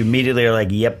 Did you immediately are like,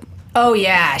 yep? Oh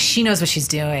yeah, she knows what she's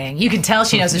doing. You can tell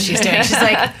she knows what she's doing. She's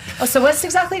like, oh, so what's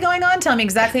exactly going on? Tell me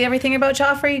exactly everything about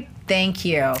Joffrey. Thank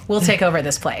you. We'll take over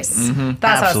this place. That's how it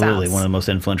Absolutely, sounds. one of the most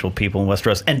influential people in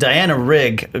Westeros. And Diana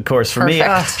Rigg, of course, for me,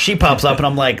 Perfect. she pops up, and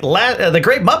I'm like, the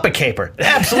Great Muppet Caper.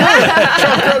 Absolutely,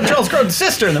 Charles Grodin's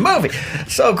sister in the movie.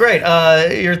 So great.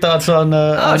 Your thoughts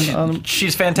on?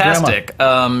 She's fantastic.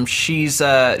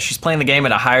 She's playing the game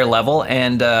at a higher level,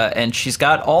 and she's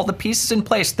got all the pieces in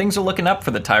place. Things are looking up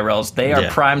for the Tyrells. They are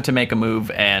Yeah. primed to make a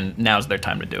move, and now's their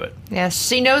time to do it. Yeah,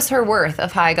 she knows her worth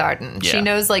of Highgarden. Yeah. She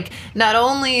knows, like, not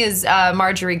only is was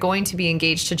Marjorie going to be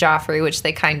engaged to Joffrey, which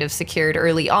they kind of secured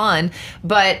early on,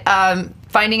 but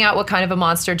finding out what kind of a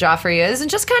monster Joffrey is and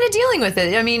just kind of dealing with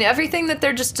it. I mean, everything that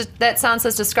that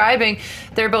Sansa's describing,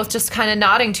 they're both just kind of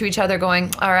nodding to each other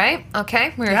going, all right,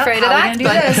 okay, we're afraid of that,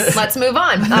 but let's move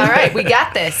on. All right, we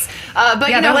got this. But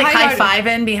yeah, you know, they're like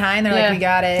high-fiving behind. They're like, we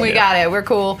got it. We got it. We're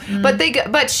cool.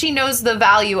 But she knows the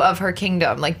value of her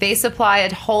kingdom. Like, they supply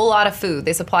a whole lot of food.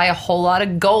 They supply a whole lot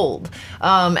of gold.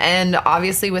 And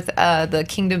obviously with the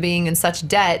kingdom being in such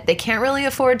debt, they can't really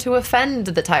afford to offend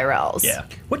the Tyrells. Yeah.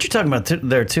 What you're talking about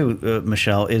there too,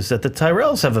 Michelle, is that the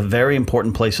Tyrells have a very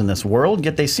important place in this world,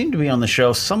 yet they seem to be on the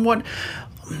show somewhat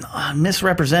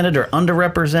misrepresented or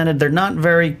underrepresented. They're not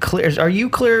very clear. Are you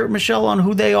clear, Michelle, on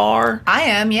who they are? I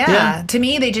am, yeah. To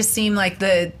me, they just seem like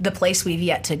the place we've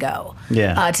yet to go.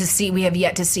 Yeah. We have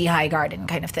yet to see High Garden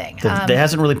kind of thing. They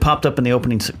hasn't really popped up in the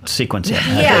opening sequence yet.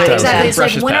 Yeah, exactly. It's like,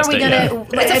 Brushes when are past we it, going yeah. to...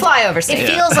 It's a flyover scene. It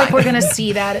feels like we're going to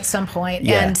see that at some point.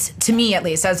 Yeah. And to me, at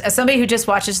least, as somebody who just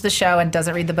watches the show and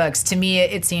doesn't read the books, to me,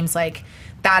 it seems like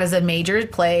that is a major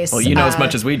place. Well, you know as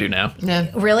much as we do now. Yeah.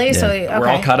 Really? Yeah. So okay. We're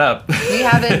all caught up. We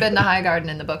haven't been to High Garden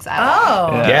in the books at all.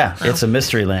 Oh. Yeah, it's a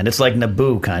mystery land. It's like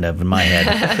Naboo, kind of, in my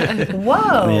head.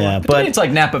 Whoa. Yeah, But but it's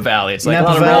like Napa Valley. It's like Napa a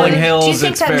lot of Valley. rolling hills. Do you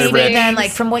think it's that very maybe rich. then, like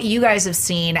from what you guys have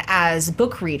seen as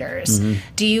book readers,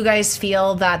 do you guys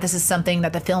feel that this is something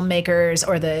that the filmmakers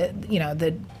or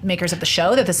the makers of the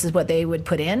show, that this is what they would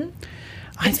put in?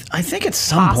 I think at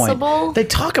some Possible? point they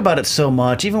talk about it so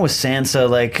much, even with Sansa.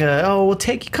 Like, we'll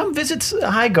come visit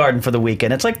High Garden for the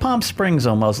weekend. It's like Palm Springs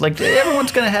almost. Like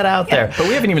everyone's gonna head out there. But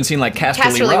we haven't even seen like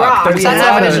Casterly Casterly Rock. Rock. There's That's a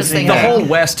lot what I was of- just thinking. The whole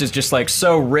West is just like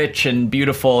so rich and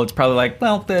beautiful. It's probably like,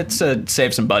 well, let's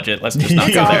save some budget. Let's just not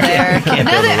It's go all there. there. Can't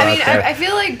build a rock I mean, there. I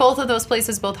feel like both of those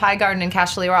places, both High Garden and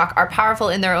Casterly Rock, are powerful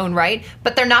in their own right,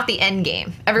 but they're not the end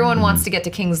game. Everyone wants to get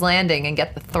to King's Landing and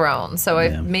get the throne.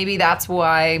 So maybe that's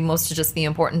why most of just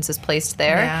the importance is placed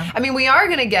there. Yeah. I mean, we are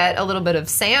going to get a little bit of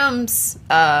Sam's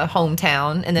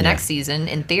hometown in the next season,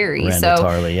 in theory. Randall so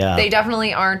Tarley, yeah. they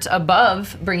definitely aren't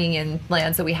above bringing in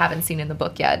lands that we haven't seen in the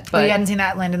book yet. But But you hadn't seen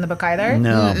that land in the book either?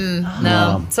 No,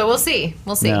 no. So we'll see.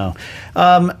 We'll see. no.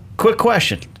 Quick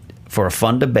question for a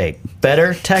fun debate: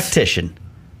 better tactician,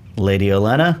 Lady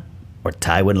Olenna or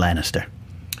Tywin Lannister?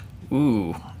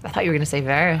 Ooh. I thought you were going to say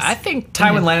Varys. I think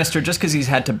Tywin Lannister, just because he's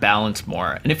had to balance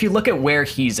more, and if you look at where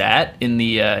he's at in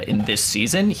the in this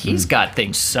season, he's got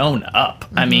things sewn up.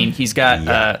 I mean, he's got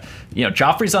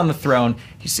Joffrey's on the throne.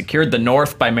 He secured the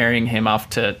North by marrying him off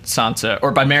to Sansa,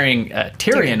 or by marrying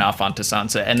Tyrion off onto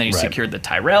Sansa, and then he Right. secured the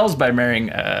Tyrells by marrying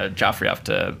Joffrey off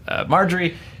to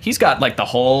Marjorie. He's got like the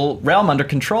whole realm under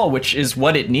control, which is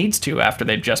what it needs to after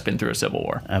they've just been through a civil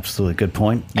war. Absolutely, good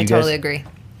point. I You totally guys- agree.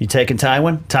 You taking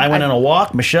Tywin? Tywin in a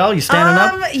walk? Michelle, you standing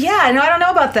up? Yeah, no, I don't know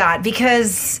about that,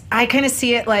 because I kind of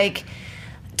see it like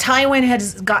Tywin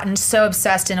has gotten so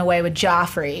obsessed in a way with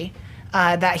Joffrey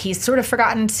that he's sort of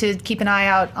forgotten to keep an eye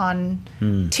out on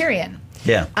Tyrion.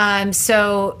 Yeah.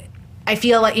 So I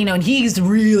feel like, and he's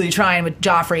really trying with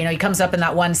Joffrey. He comes up in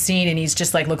that one scene and he's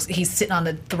just like, he's sitting on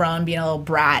the throne being a little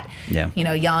brat, Yeah.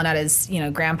 Yelling at his,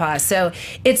 grandpa. So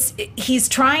he's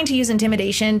trying to use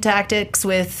intimidation tactics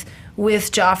with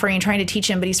Joffrey and trying to teach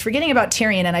him, but he's forgetting about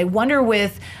Tyrion. And I wonder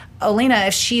with Olenna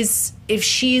if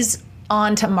she's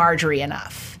on to Marjorie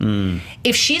enough.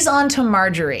 If she's on to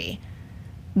Marjorie,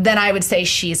 then I would say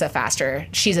she's a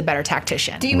better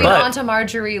tactician. Do you mean But- onto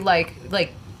Marjorie like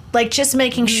like just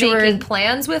making sure making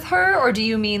plans with her, or do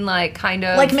you mean like kind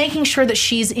of like making sure that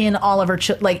she's in all of her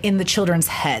in the children's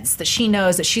heads, that she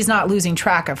knows that she's not losing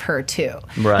track of her too.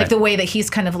 Right. Like the way that he's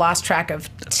kind of lost track of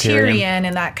Tyrion,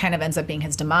 and that kind of ends up being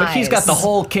his demise. But he's got the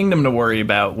whole kingdom to worry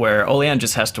about, where Olenna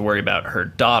just has to worry about her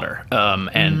daughter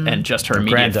and just her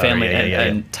immediate granddaughter, family. yeah.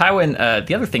 And Tywin,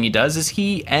 the other thing he does is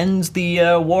he ends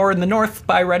the war in the North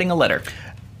by writing a letter.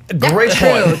 Great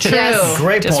point. True. Yes.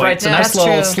 Great Just point. writes a Yeah, nice that's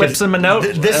little, true. slips him a note.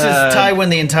 This is Tywin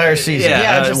the entire season.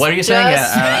 What are you saying?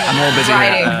 I'm a little busy.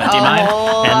 writing Do you mind? a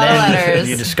whole And lot of then letters?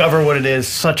 you discover what it is.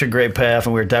 Such a great payoff,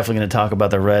 and we're definitely going to talk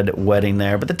about the Red Wedding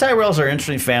there. But the Tyrells are an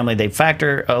interesting family. They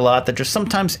factor a lot. They're just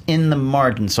sometimes in the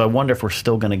margin. So I wonder if we're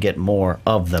still going to get more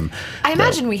of them. I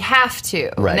imagine we have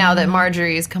to Right. now that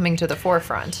Marjorie is coming to the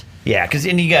forefront. Yeah, because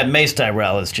you got Mace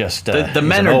Tyrell is just The he's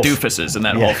men an are oaf. doofuses in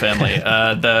that Yeah. whole family.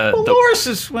 Well, The Loras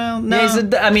is no.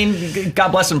 he's I mean, God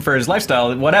bless him for his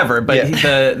lifestyle, whatever. But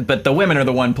Yeah. but the women are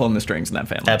the one pulling the strings in that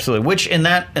family. Absolutely, which in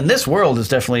this world is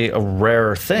definitely a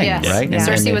rarer thing, Yes. right? Yeah.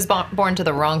 Cersei was born to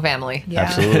the wrong family. Yeah.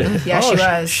 Absolutely. Yeah, she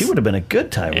was. She would have been a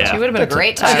good Tyrell. Yeah. She would have been a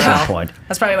great That's a Tyrell. good point.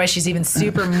 That's probably why she's even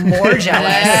super more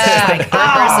jealous. Yeah, She's like,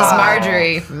 her versus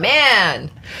Marjorie. Man.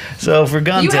 So if we're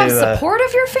going You to have support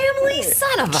of your family,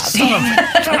 son of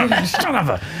a. son of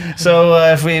a. So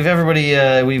if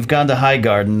we've gone to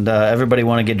Highgarden. Everybody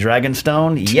want to get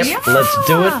Dragonstone? Yep. Yeah. Let's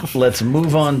do it. Let's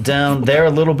move on down there a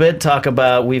little bit. Talk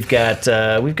about we've got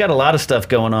a lot of stuff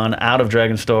going on out of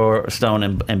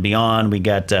Dragonstone and beyond. We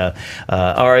got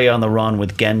Arya on the run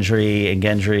with Gendry, and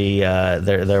Gendry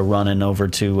they're running over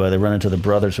to they run into the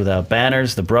Brothers Without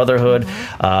Banners, the Brotherhood,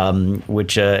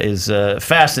 which is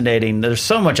fascinating. There's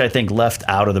so much I think left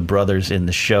out of the brothers in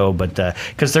the show, but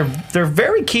because they're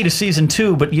very key to season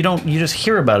 2, but you just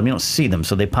hear about them, you don't see them,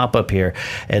 so they pop up here.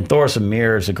 And Thoros of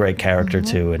Myr is a great character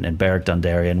too, and Beric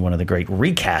Dondarrion, one of the great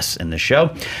recasts in the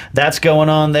show. That's going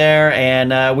on there,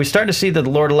 and we're starting to see that the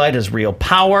Lord of Light has real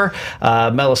power.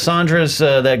 Melisandre's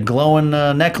that glowing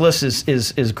necklace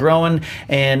is growing,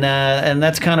 and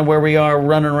that's kind of where we are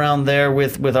running around there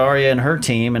with Arya and her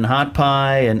team and Hot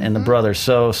Pie and the brothers.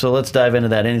 So let's dive into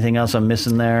that. Anything else I'm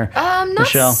missing there? Not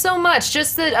Michelle? so much.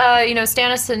 Just that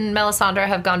Stannis and Melisandre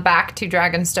have gone back to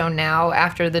Dragonstone now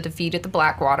after the defeat at the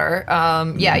Blackwater.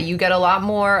 Yeah, you get a lot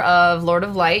more of Lord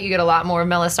of Light. You get a lot more of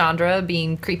Melisandre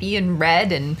being creepy and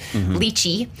red and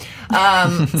leechy.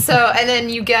 And then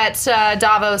you get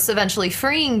Davos eventually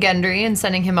freeing Gendry and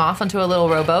sending him off onto a little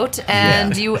rowboat.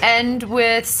 And you end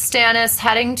with Stannis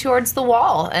heading towards the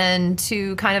wall and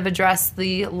to kind of address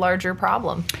the larger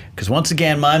problem. Because once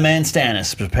again, my man Stannis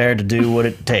is prepared to do what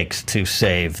it takes to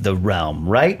save the realm.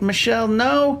 Right, Michelle?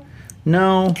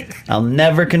 No, I'll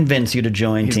never convince you to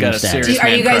join He's Team got a Stannis. serious Are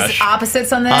you guys crush.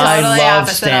 opposites on this? I Totally love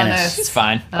opposite on Stannis. this. It's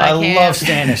fine. I can't. love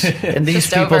Stannis, and these Just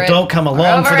people over it. don't come We're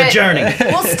along for over the it. journey.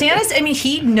 Well, Stannis, I mean,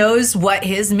 he knows what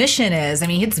his mission is. I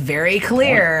mean, it's very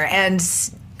clear, and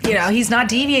he's not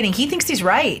deviating. He thinks he's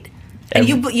right. And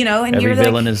Every you're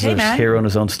villain like, is hey, a man. hero in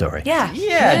his own story. Yeah.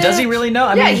 Yeah, does he really know?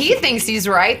 I Yeah, mean, he thinks he's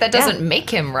right. That doesn't make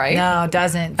him right. No,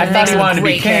 doesn't. I thought he wanted to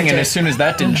be Great king, and character. as soon as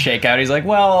that didn't shake out, he's like,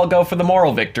 well, I'll go for the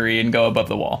moral victory and go above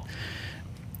the wall.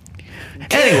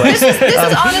 Anyways, This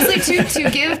is honestly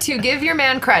to give your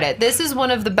man credit. This is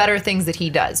one of the better things that he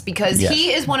does because Yes.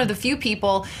 he is one of the few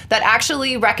people that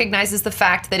actually recognizes the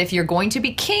fact that if you're going to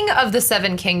be king of the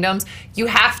Seven Kingdoms, you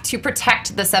have to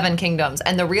protect the Seven Kingdoms,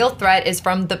 and the real threat is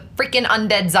from the freaking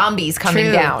undead zombies coming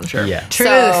True. down. Sure. yeah. Truth.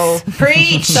 So-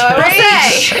 Preach. So I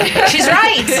will say, She's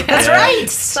right. That's right.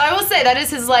 so I will say that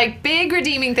is his big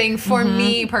redeeming thing for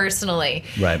me personally.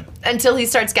 Right. Until he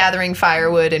starts gathering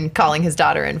firewood and calling his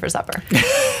daughter in for supper.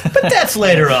 But that's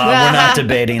later on. We're not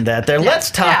debating that there. Let's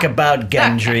talk Yeah. about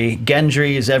Gendry.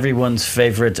 Gendry is everyone's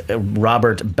favorite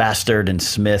Robert Bastard and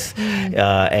Smith,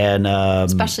 and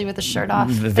Especially with the shirt off.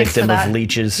 Thanks for victim that. of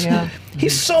leeches. Yeah.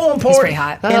 He's so important. pretty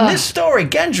hot. In this story,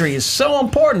 Gendry is so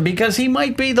important because he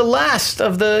might be the last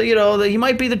of he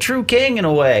might be the true king in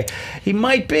a way. He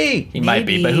might be. He might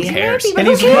be, but who Maybe. cares? But And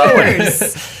who he's growing.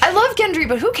 cares? I love Gendry,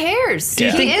 but who cares?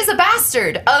 you He think- is a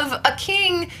bastard of a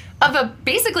king of a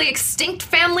basically extinct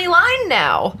family line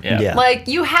now. Yeah. Like,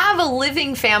 you have a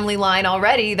living family line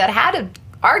already that had a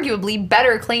arguably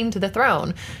better claim to the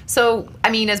throne. So, I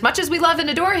mean, as much as we love and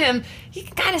adore him, he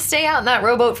can kind of stay out in that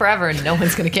rowboat forever and no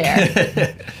one's going to care.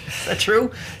 Is that true?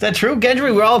 Is that true,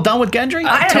 Gendry? We're all done with Gendry?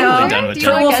 I don't Totally know. done with Do you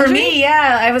it. like Well, for Gendry? me,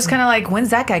 yeah, I was kind of like,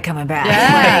 when's that guy coming back?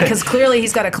 Yeah. Because clearly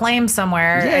he's got a claim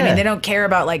somewhere. I Yeah. mean, they don't care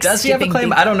about Does he have a skipping claim?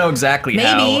 beat- I don't know exactly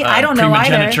Maybe. how I don't know either.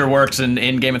 primogeniture works in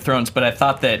Game of Thrones, but I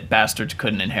thought that bastards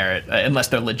couldn't inherit unless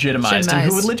they're legitimized. And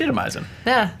who would legitimize them?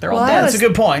 Yeah. They're all Well, dead. That's a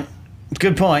good point.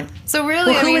 Good point. So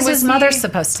really, Well, I who mean, is was his mother he-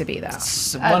 supposed to be, though?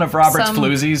 One of Robert's some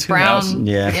floozies. Who brown,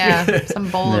 knows? Yeah. some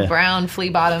bold Yeah. brown flea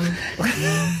bottom,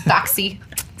 doxy.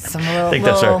 Some little, I think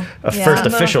that's our yeah. first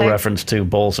official thing. reference to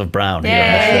bowls of brown here. Yeah,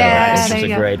 on the show. yeah, This there is you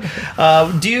a go.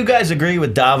 great. Do you guys agree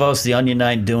with Davos, the Onion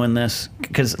Knight, doing this?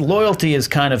 Because loyalty is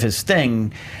kind of his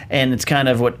thing, and it's kind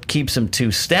of what keeps him to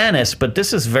Stannis. But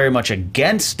this is very much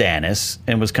against Stannis,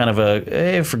 and was kind of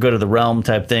a for good of the realm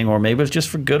type thing, or maybe it was just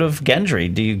for good of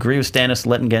Gendry. Do you agree with Stannis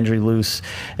letting Gendry loose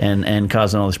and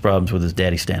causing all these problems with his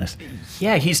daddy Stannis?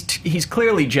 Yeah, he's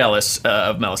clearly jealous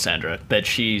of Melisandre that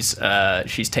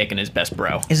she's taken his best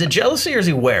bro. Is it jealousy or is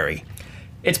he wary?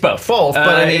 It's both. Both,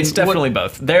 but I mean, it's definitely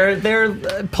both. They're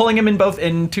pulling him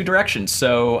in two directions.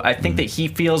 So I think that he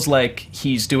feels like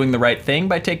he's doing the right thing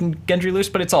by taking Gendry loose,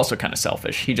 but it's also kind of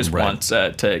selfish. He just Right. wants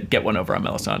to get one over on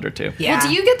Melisandre too. Yeah. Well,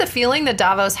 do you get the feeling that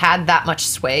Davos had that much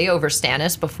sway over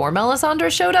Stannis before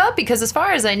Melisandre showed up? Because as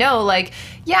far as I know,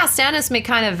 Stannis may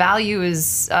kind of value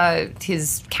his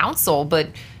counsel, but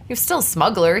he was still a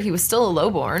smuggler. He was still a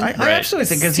lowborn. I Right. absolutely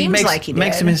think because he Seems makes like he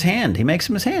makes did. him his hand. He makes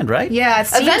him his hand, right? Yeah, it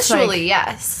seems Eventually, like,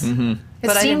 yes. it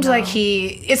but I seems didn't like know.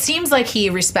 it seems like he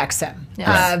respects him.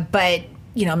 Yeah. But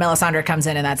Melisandre comes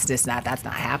in and that's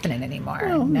not happening anymore.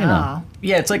 No.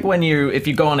 Yeah, it's like if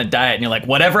you go on a diet and you're like,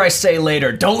 whatever I say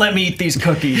later, don't let me eat these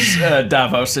cookies,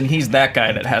 Davos, and he's that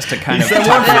guy that has to kind of talk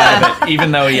you out of it,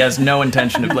 even though he has no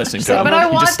intention of listening to it. But I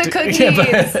want the cookies.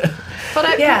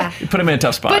 You put him in a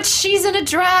tough spot. But she's in a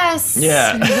dress.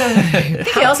 Yeah. I think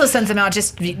he also sends him out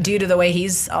just due to the way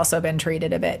he's also been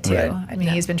treated a bit too. Right. I mean,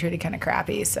 he's been treated kind of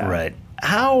crappy. So Right.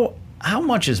 How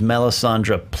much is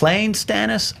Melisandre playing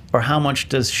Stannis, or how much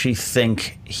does she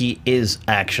think he is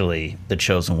actually the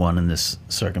chosen one in this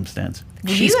circumstance?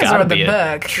 She's guys got to wrote be the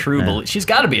a book. true. She's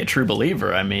got to be a true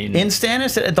believer. I mean, In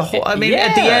Stannis, at the whole. I mean, Yeah.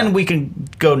 at the end, we can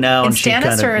go now in and she Stannis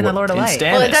kind or in the of. Lord of in Light?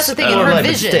 Stannis. Well, that's the thing in Lord her of Light,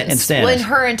 but visions. in Stannis. Well, in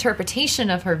her interpretation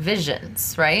of her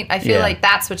visions, right? I feel Yeah. like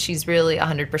that's what she's really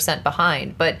 100%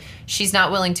 behind. But she's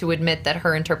not willing to admit that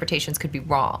her interpretations could be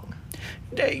wrong.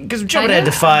 Because jumping ahead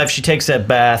to 5, she takes that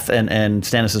bath, and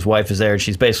Stannis' wife is there, and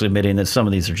she's basically admitting that some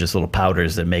of these are just little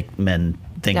powders that make men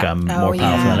think Yeah. I'm more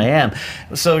powerful than I am.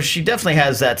 So she definitely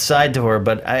has that side to her,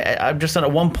 but I'm just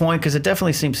at one point, because it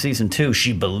definitely seems season 2,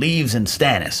 she believes in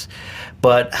Stannis.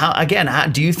 But how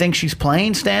do you think she's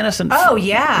playing Stannis? And Oh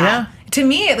yeah. Yeah? To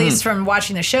me, at least from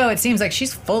watching the show, it seems like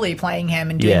she's fully playing him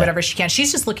and doing Yeah. whatever she can. She's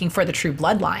just looking for the true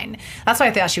bloodline. That's why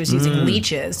I thought she was using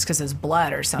leeches because it's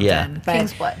blood or something. Yeah. But,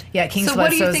 King's blood. Yeah, King's so blood.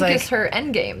 what do you it's think like, is her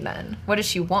end game then? What does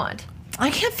she want? I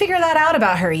can't figure that out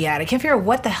about her yet. I can't figure out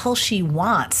what the hell she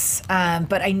wants.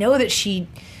 But I know that she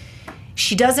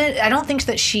doesn't. I don't think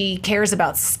that she cares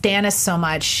about Stannis so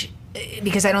much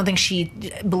because I don't think she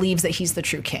believes that he's the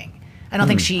true king. I don't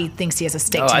think she thinks he has a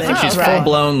stake to I the think she's throne. full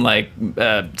blown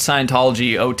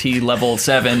Scientology OT level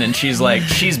 7, and she's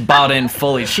bought in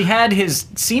fully. She had his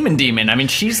semen demon. I mean,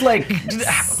 she's like,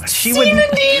 she would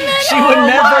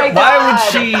never. Why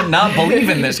would she not believe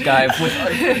in this guy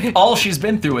with all she's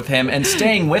been through with him and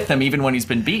staying with him even when he's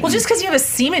been beaten? Well, just because you have a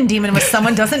semen demon with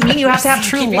someone doesn't mean you have to have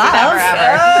true Keeping love.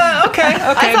 that forever. Okay.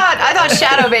 I thought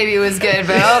Shadow Baby was good,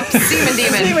 but semen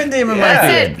demon. Semen demon might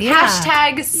That's be it. good.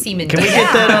 Hashtag semen Can we demon.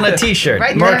 get that on a t-shirt? Right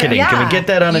there. Marketing. Can Yeah. we get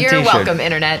that on a You're t-shirt? welcome,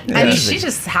 internet. I mean, Yeah. she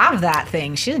just have that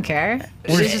thing. She didn't care.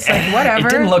 She's just like, whatever.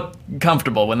 It didn't look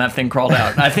comfortable when that thing crawled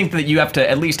out. I think that you have to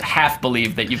at least half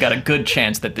believe that you've got a good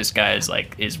chance that this guy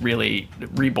is really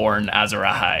reborn Azor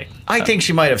Ahai. I think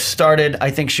she might have started.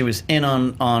 I think she was in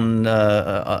on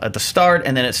at the start,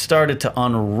 and then it started to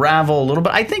unravel a little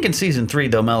bit. I think in season 3,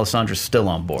 though, Melisandre's still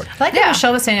on board. I like Yeah. what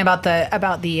Michelle was saying about the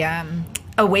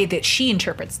a way that she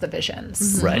interprets the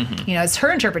visions. Right. You know, it's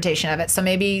her interpretation of it. So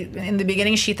maybe in the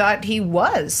beginning she thought he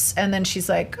was, and then she's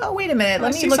like, "Oh, wait a minute,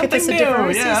 let me look at this a different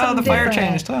way.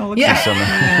 Yeah,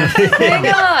 Hang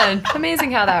on.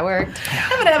 Amazing how that worked.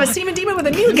 I'm gonna have a semen demon with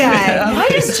a new guy. Why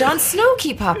does Jon Snow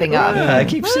keep popping up? I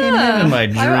keep seeing him in my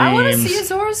dreams. I want to see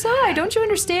Azor Ahai. Don't you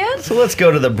understand? So let's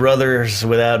go to the Brothers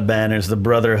Without Banners, the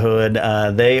Brotherhood.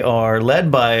 They are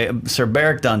led by Sir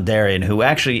Beric Dondarrion, who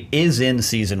actually is in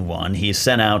season 1. He's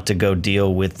sent out to go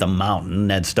deal with the Mountain.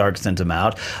 Ned Stark sent him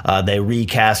out. They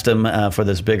recast him for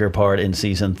this bigger part in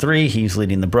season 3. He's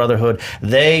leading the Brotherhood.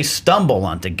 They stumble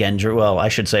onto Gendry. Well, I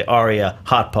should say Arya,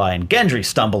 Hot Pie, and Gendry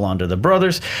stumble onto the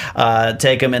brothers,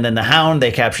 take him, and then the Hound.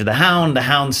 They capture the Hound. The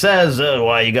Hound says,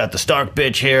 "Why you got the Stark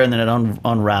bitch here?" And then it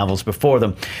unravels before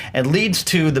them, and leads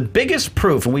to the biggest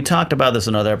proof. And we talked about this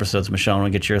in other episodes, Michelle. I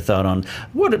want to get your thought on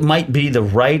what it might be the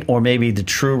right or maybe the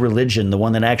true religion, the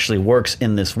one that actually works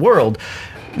in this world.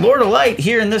 Lord of Light,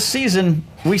 here in this season,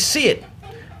 we see it.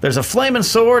 There's a flaming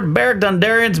sword. Beric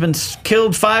Dondarrion's been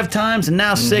killed 5 times and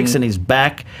now 6, and he's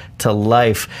back to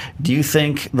life. Do you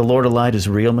think the Lord of Light is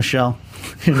real, Michelle?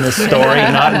 In this story,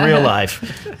 not in real life.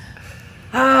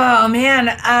 Oh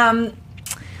man,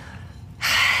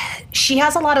 she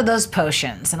has a lot of those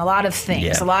potions and a lot of things.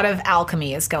 Yeah. A lot of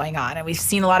alchemy is going on, and we've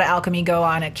seen a lot of alchemy go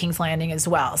on at King's Landing as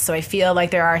well. So I feel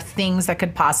like there are things that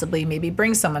could possibly maybe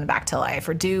bring someone back to life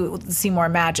or do see more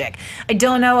magic. I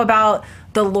don't know about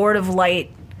the Lord of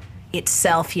Light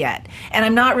itself yet, and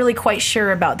I'm not really quite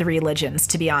sure about the religions,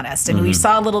 to be honest. And we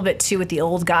saw a little bit too with the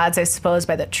old gods, I suppose,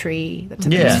 by the tree that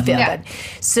took Yeah. his fit. Yeah.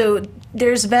 So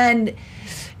there's been.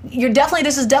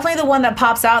 This is definitely the one that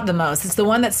pops out the most. It's the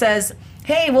one that says,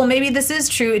 hey, well, maybe this is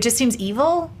true. It just seems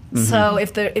evil. So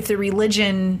if the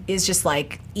religion is just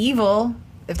like evil,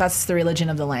 if that's the religion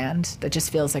of the land, that just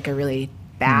feels like a really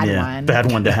bad one.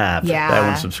 Bad one to have. Yeah. Bad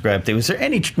one to subscribe to. Is there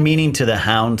any meaning to the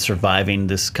Hound surviving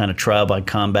this kind of trial by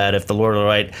combat? If the Lord of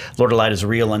Light is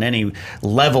real on any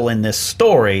level in this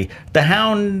story, the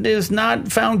Hound is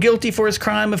not found guilty for his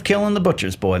crime of killing the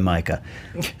butcher's boy, Micah.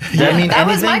 Does that mean That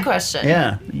was anything? my question.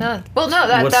 Yeah. Well, no,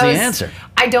 that What's that the was, answer?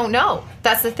 I don't know.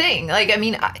 That's the thing. Like, I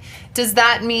mean, does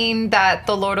that mean that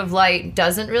the Lord of Light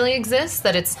doesn't really exist?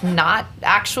 That it's not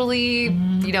actually,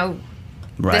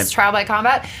 this trial by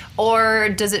combat? Or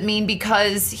does it mean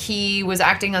because he was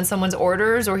acting on someone's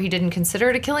orders or he didn't consider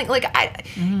it a killing? Like,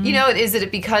 is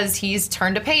it because he's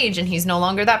turned a page and he's no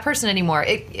longer that person anymore?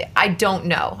 I don't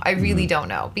know. I really don't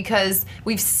know. Because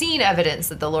we've seen evidence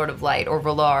that the Lord of Light or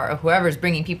Valar or whoever's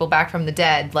bringing people back from the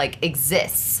dead, like,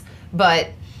 exists. But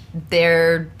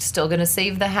they're still going to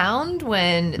save the Hound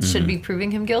when it should be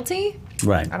proving him guilty?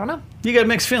 Right. I don't know. You got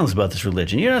mixed feelings about this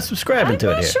religion. You're not subscribing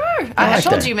to it here. Sure. I I like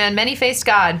told that. you, man. Many-faced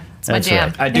God. It's my That's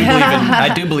jam. right.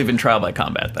 I do believe in trial by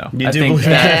combat, though. You I do think believe-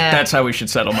 that's how we should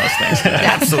settle most things.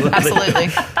 Absolutely.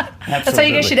 That's how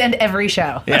you guys should end every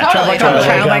show. Yeah. Totally.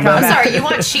 Trial by I'm combat. sorry, you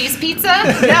want cheese pizza?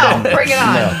 No, bring it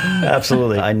on.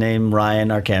 Absolutely. I name Ryan,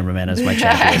 our cameraman, as my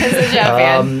champion. As a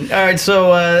champion. All right, so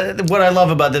what I love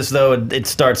about this, though, it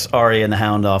starts Arya and the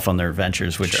Hound off on their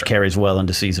adventures, which carries well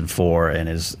into season 4 and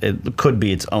it could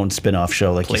be its own spin-off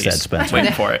show, like Please. you said, Spencer.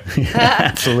 Waiting for it.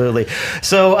 Absolutely.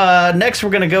 So next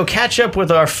we're going to go catch up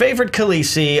with our favorite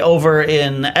Khaleesi over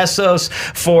in Essos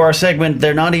for our segment,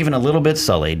 They're Not Even a Little Bit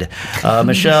Sullied.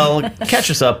 Michelle,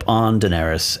 catch us up on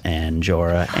Daenerys and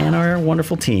Jorah and our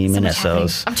wonderful team in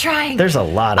Essos. I'm trying. There's a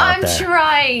lot out I'm there.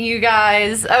 trying, you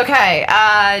guys. Okay,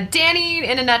 Dany,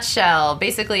 in a nutshell,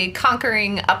 basically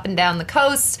conquering up and down the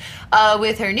coast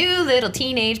with her new little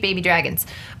teenage baby dragons.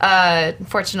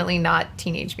 Fortunately, not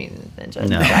Teenage Mutant Ninja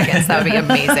Dragons. That would be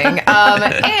amazing.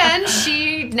 And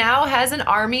she now has an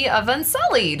army of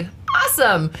Unsullied.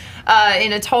 Awesome.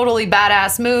 In a totally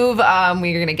badass move.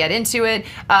 We're going to get into it.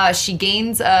 She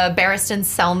gains Barristan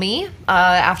Selmy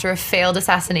after a failed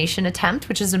assassination attempt,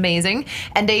 which is amazing.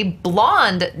 And a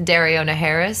blonde Dario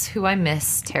Naharis, who I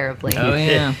miss terribly. Oh,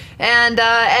 yeah. And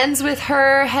ends with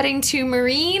her heading to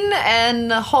Marine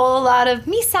and a whole lot of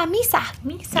Misa.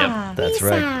 Yep, That's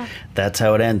right. That's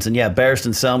how it ends. And yeah,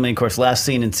 Barristan Selmy, of course, last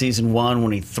scene in season 1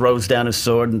 when he throws down his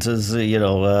sword and says,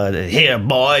 here,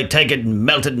 boy, take it and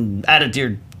melt it and add it to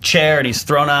your chair, and he's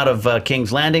thrown out of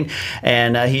King's Landing.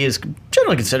 And he is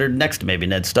generally considered, next to maybe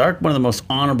Ned Stark, one of the most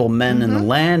honorable men in the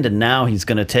land. And now he's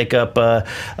going to take up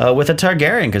with a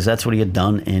Targaryen, because that's what he had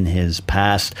done in his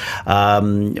past.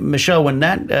 Michelle, when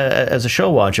that, as a show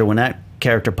watcher, when that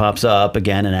character pops up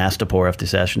again and Astapor after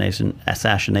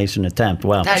assassination attempt.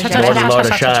 Wow.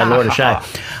 Lord of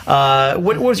Shy.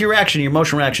 What was your reaction, your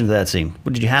emotional reaction to that scene?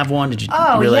 Did you have one? Did you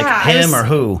really like him or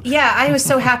who? Yeah, I was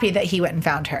so happy that he went and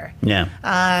found her. Yeah.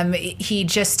 He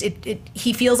just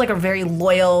he feels like a very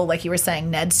loyal, like you were saying,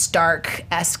 Ned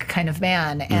Stark-esque kind of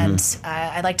man, and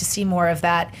I'd like to see more of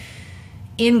that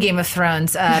in Game of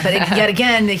Thrones. But yet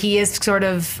again, he is sort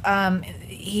of.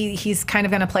 He's kind of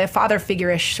going to play a father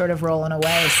figure-ish sort of role in a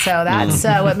way. So that's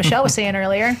what Michelle was saying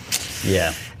earlier.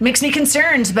 Yeah. Makes me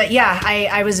concerned, but yeah,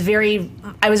 I was very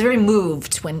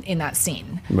moved when in that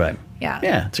scene. Right. Yeah.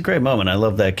 Yeah, it's a great moment. I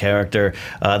love that character.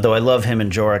 Though I love him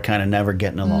and Jorah kind of never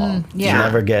getting along. yeah.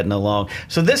 Never getting along.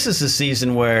 So this is the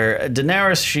season where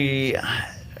Daenerys,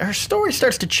 her story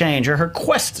starts to change, or her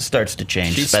quest starts to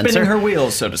change. She's Spencer. spinning her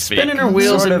wheels, so to speak. Spinning her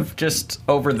wheels Sort and- of just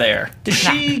over there. Does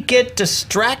she get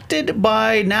distracted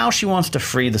by, now she wants to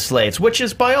free the slaves, which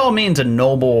is by all means a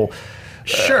noble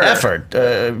effort,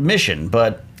 mission,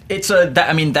 but...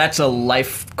 That's a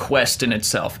life quest in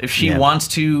itself. If she Yeah. wants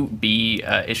to be,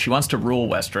 if she wants to rule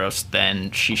Westeros, then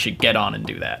she should get on and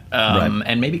do that, Right.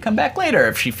 and maybe come back later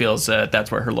if she feels that's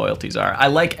where her loyalties are. I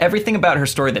like everything about her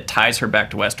story that ties her back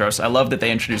to Westeros. I love that they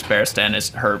introduced Barristan as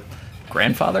her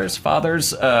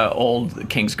father's old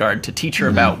Kingsguard to teach her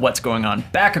about what's going on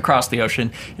back across the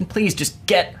ocean, and please just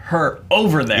get her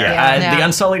over there. Yeah. The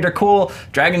Unsullied are cool,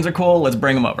 dragons are cool. Let's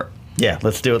bring them over. Yeah,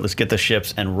 let's do it. Let's get the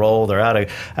ships and roll. They're out of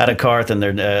Qarth, and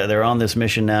they're on this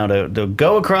mission now to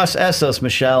go across Essos,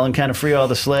 Michelle, and kind of free all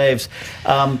the slaves.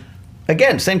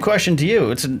 Again, same question to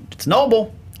you. It's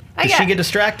noble. Does she get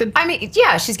distracted? I mean,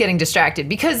 yeah, she's getting distracted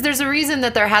because there's a reason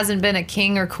that there hasn't been a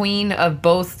king or queen of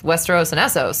both Westeros and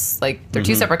Essos. Like, they're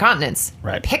two separate continents.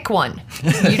 Right. Pick one.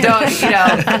 You don't,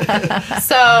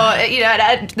 So,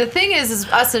 the thing is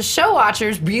us as show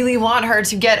watchers really want her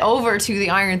to get over to the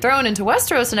Iron Throne and to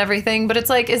Westeros and everything, but it's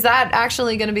like, is that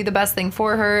actually going to be the best thing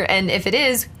for her? And if it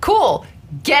is, cool.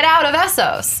 Get out of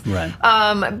Essos. Right.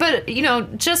 But,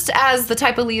 just as the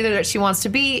type of leader that she wants to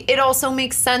be, it also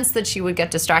makes sense that she would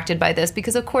get distracted by this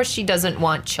because, of course, she doesn't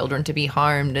want children to be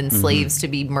harmed and slaves to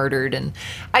be murdered. And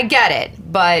I get it.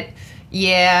 But,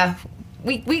 yeah,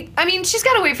 I mean, she's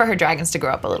got to wait for her dragons to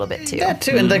grow up a little bit too. That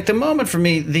too, and like the moment for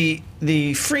me,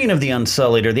 the freeing of the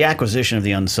Unsullied, or the acquisition of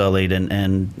the Unsullied,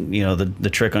 and you know the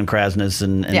trick on Krasnus,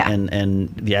 and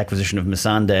the acquisition of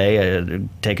Missandei,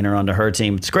 taking her onto her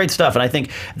team. It's great stuff, and I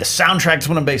think the soundtrack's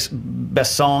one of the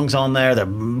best songs on there. The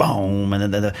boom,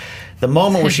 and then the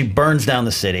moment where she burns down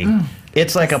the city.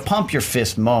 It's like a pump your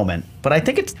fist moment, but I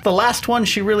think it's the last one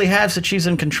she really has that she's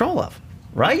in control of.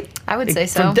 Right? I would say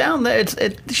so. From down there,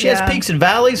 she has peaks and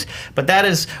valleys, but that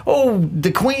is,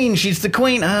 the queen, she's the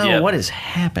queen. Oh, what is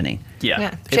happening?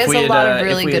 Yeah. She has a lot of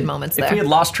really good moments there. If we had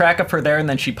lost track of her there and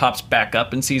then she pops back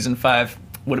up in season 5,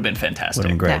 would have been fantastic. Would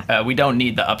have been great. We don't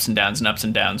need the ups and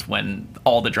downs when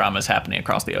all the drama is happening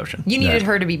across the ocean. You needed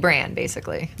her to be Bran,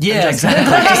 basically. Yeah, exactly.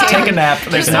 Just take a nap.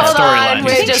 There's enough storyline.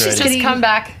 Just come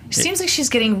back. Seems like she's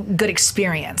getting good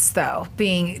experience though,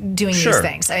 doing these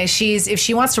things. I mean, if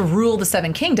she wants to rule the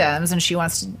Seven Kingdoms, and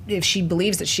if she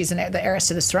believes that she's the heiress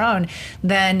to this throne,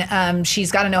 then she's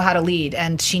got to know how to lead,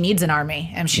 and she needs an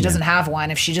army, and she doesn't have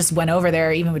one. If she just went over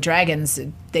there, even with dragons,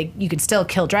 you could still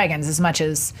kill dragons as much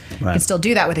as you can still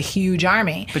do that with a huge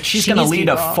army. But she's going to lead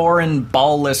a foreign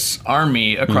ballless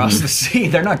army across the sea.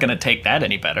 They're not going to take that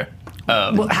any better.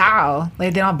 Well, how?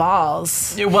 Like, they don't have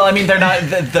balls. Well, I mean, they're not.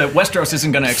 The Westeros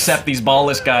isn't going to accept these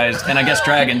ballless guys, and I guess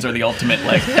dragons are the ultimate.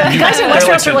 Like, the guys in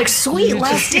Westeros are like sweet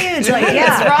last dudes. Like,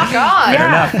 Let's rock on. Fair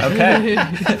enough.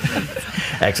 Okay.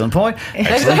 Excellent point.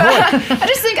 I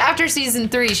just think after season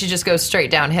 3, she just goes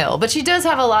straight downhill. But she does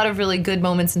have a lot of really good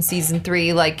moments in season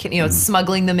 3, like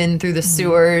smuggling them in through the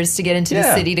sewers to get into the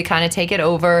city to kind of take it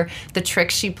over. The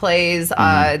tricks she plays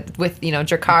with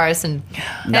Dracarys and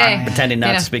pretending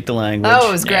not to speak the language. Oh,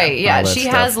 it was great. Yeah, she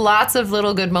stuff. has lots of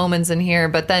little good moments in here.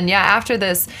 But then, after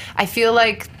this, I feel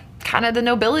like kind of the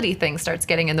nobility thing starts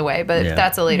getting in the way, but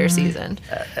that's a later season.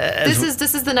 This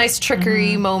is the nice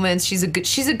trickery moments. She's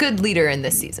a good leader in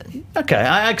this season. Okay,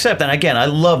 I accept that. Again, I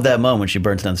love that moment when she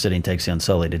burns down the city and takes the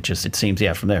Unsullied. It seems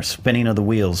from there, spinning of the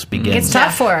wheels begins. It's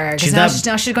tough for her because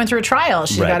now she's going through a trial.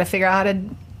 She's got to figure out how to.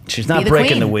 She's not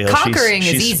breaking the wheel. Conquering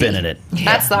she's is easy. Spinning it.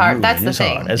 That's the hard. That's the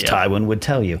thing. Hard, as Tywin would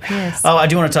tell you. Yes. Oh, I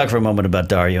do want to talk for a moment about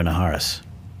Daario Naharis.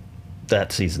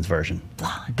 That season's version.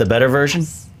 The better version?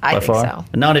 I by think far? so.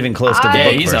 Not even close to the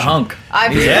book he's version. a hunk.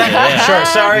 Sure.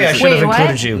 Sorry, I should have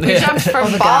included you. We jumped from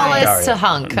ballless to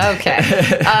hunk. Okay.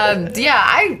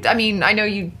 I mean, I know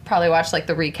you probably watched like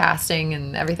the recasting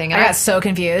and everything. I got so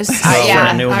confused. When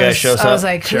a new guy shows up. I was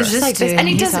like, who's this dude? And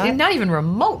he doesn't, not even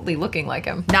remotely looking like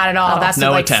him. Not at all. That's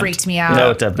what freaked me out.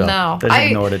 No attempt. No. I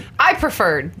ignored it. I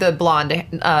preferred the blonde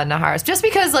Naharis just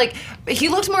because like he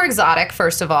looked more exotic,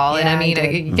 first of all. And I mean,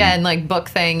 again, like book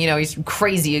thing, he's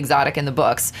crazy exotic in the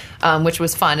books, which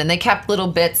was fun. And they kept little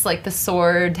bits like the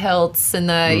sword hilts and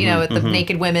the, with the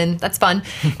naked women. That's fun.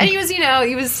 And he was,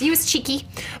 he was cheeky.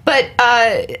 But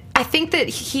I think that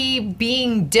he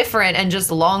being different and just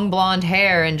long blonde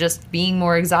hair and just being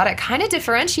more exotic kind of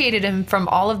differentiated him from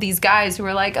all of these guys who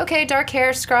were like, okay, dark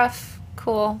hair, scruff,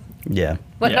 cool. Yeah.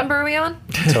 What number are we on?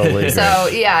 Totally. So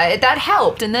that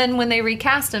helped. And then when they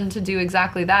recast him to do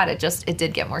exactly that, it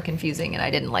did get more confusing, and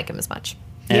I didn't like him as much.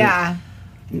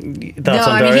 Thoughts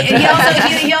on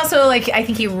Daario? He also like, I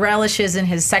think he relishes in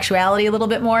his sexuality a little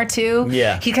bit more too.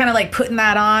 Yeah. He kind of like putting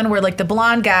that on, where like the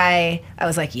blonde guy, I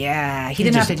was like, he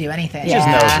didn't have to do anything. He just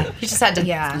knows it. He just had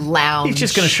to lounge. He's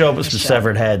just going to show up with some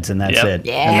severed heads, and that's it.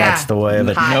 Yeah. And that's the way of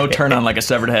it. No turn on like a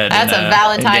severed head. That's a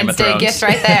Valentine's Day gift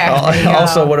right there.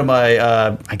 Also, one of my,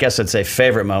 I guess I'd say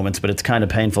favorite moments, but it's kind of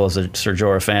painful as a Ser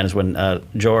Jorah fan, is when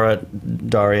Jorah,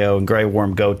 Daario, and Grey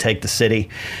Worm go take the city,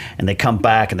 and they come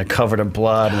back and they're covered in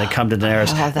blood. And they come to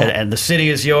Daenerys, and the city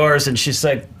is yours, and she's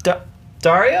like,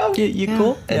 Daario? You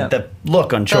cool? And the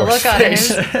look on Jorah's on face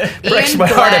his breaks my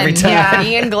heart every time. Yeah,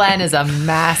 Ian Glenn is a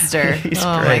master.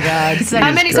 My God.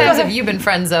 How many times have you been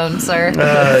friend zoned, sir?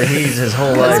 He's his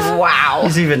whole life. Wow.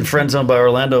 He's even friend zoned by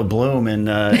Orlando Bloom in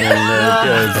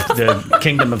the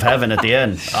Kingdom of Heaven at the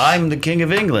end. I'm the King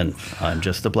of England. I'm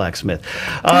just the blacksmith.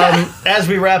 As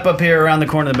we wrap up here around the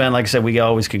corner of the bend, like I said, we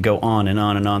always could go on and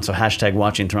on and on. So hashtag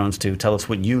Watching Thrones too. Tell us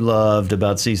what you loved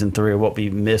about season 3 or what we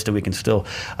missed, and we can still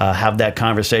have that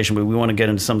conversation. But we want to get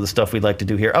into some of the stuff we'd like to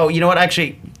do here. Oh, you know what?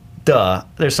 Actually,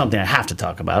 there's something I have to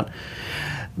talk about.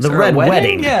 The Is there Red a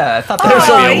Wedding. Yeah, I thought There's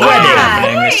there a was wedding.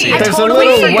 happening this Great. season. There's totally a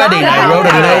little forgot wedding. about I wrote a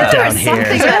that. note down Something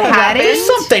here. that happened.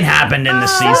 Something happened in the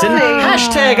season.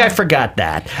 Hashtag I forgot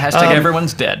that. Hashtag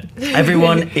everyone's dead.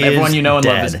 Everyone is Everyone you know and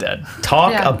dead. love is dead.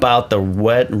 Talk Yeah. about the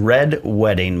Red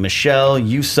Wedding. Michelle,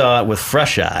 you saw it with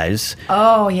fresh eyes.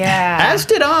 Oh yeah. As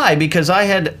did I, because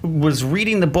I was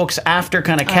reading the books after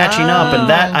kind of catching up, and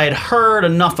that I had heard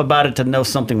enough about it to know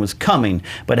something was coming,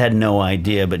 but had no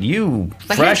idea. But you,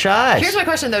 But fresh eyes. Here's my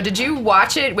question though: did you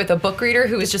watch it with a book reader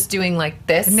who was just doing like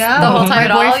this No, the whole time my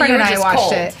at all? boyfriend You and were I just watched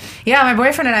cold. it. Yeah, my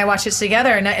boyfriend and I watched it together,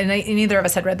 and neither of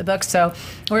us had read the book, so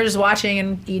we were just watching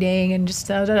and eating and just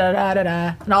da da da da da,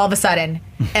 da and all of a sudden,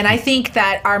 and I think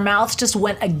that our mouths just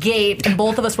went agape, and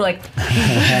both of us were like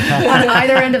on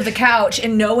either end of the couch,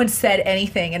 and no one said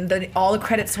anything, and all the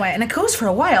credits went, and it goes for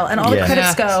a while, and all Yeah. the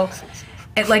credits Yeah. go.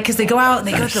 And like, because they go out and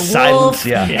they go to the Silence, wolf,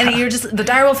 yeah. and you're just the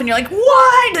dire wolf, and you're like,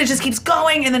 what? And it just keeps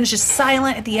going, and then it's just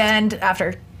silent at the end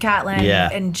after Catelyn, Yeah.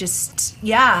 and just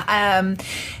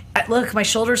look, my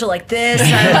shoulders are like this.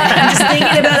 And I'm just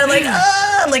thinking about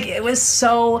it, like it was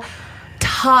so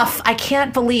tough. I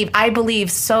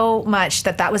believe so much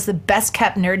that was the best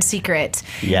kept nerd secret.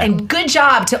 Yeah. And good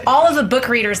job to all of the book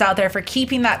readers out there for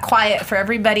keeping that quiet for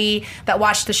everybody that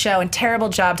watched the show, and terrible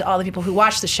job to all the people who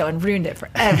watched the show and ruined it for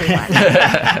everyone.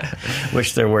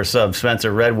 Wish there were some.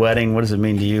 Spencer, Red Wedding, what does it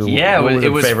mean to you? Yeah, What were it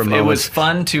the was favorite it moments? was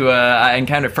fun to I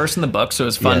encountered first in the book, so it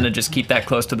was fun Yeah. to just keep that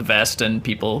close to the vest, and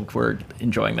people were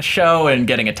enjoying the show and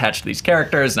getting attached to these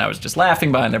characters, and I was just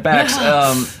laughing behind their backs.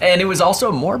 And it was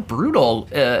also more brutal,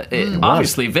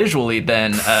 obviously visually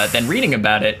than reading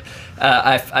about it.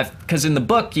 Because in the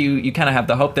book you kind of have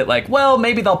the hope that like, well,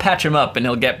 maybe they'll patch him up and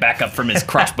he'll get back up from his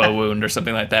crossbow wound or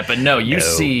something like that. But no, you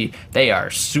see they are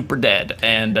super dead,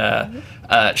 and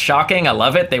shocking. I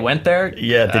love it. They went there.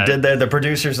 Yeah, they did that. The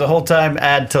producers the whole time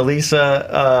add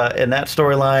Talisa in that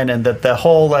storyline, and that the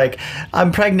whole like,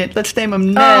 I'm pregnant. Let's name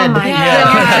him Ned. Oh my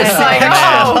God. It's like,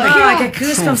 Oh, oh, God, I got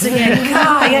goosebumps again.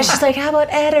 God, yeah, she's like, how about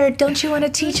Ed, or don't you want to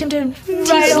teach him to ride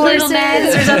little horses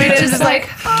Neds or something? It's just like,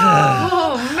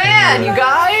 oh man, you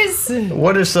guys.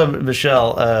 What are some,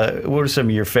 Michelle? What are some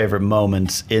of your favorite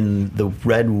moments in the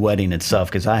Red Wedding itself?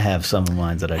 Because I have some of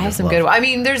mine that I I have just some love. good. I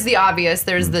mean, there's the obvious.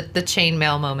 There's the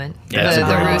chainmail moment. Yeah, that's the a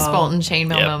great Roose one. Bolton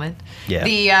chainmail Yep. moment. Yeah.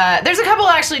 The there's a couple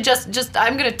actually. Just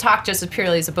I'm gonna talk just as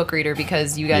purely as a book reader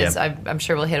because you guys, Yeah. I'm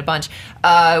sure will hit a bunch.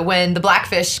 When the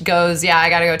Blackfish goes, yeah, I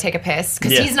gotta go take a piss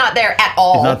because Yeah. he's not there at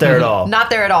all. He's not there at all. Not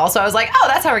there at all. So I was like, oh,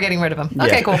 that's how we're getting rid of him.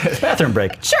 Okay, Yeah. cool. Bathroom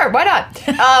break. Sure, why not?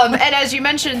 And as you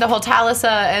mentioned, the whole Talisa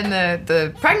and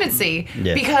the pregnancy,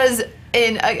 Yeah. because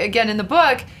again in the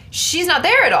book, she's not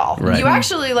there at all. Right. You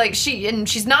actually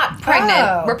she's not pregnant.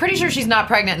 Oh. We're pretty sure she's not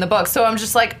pregnant in the book. So I'm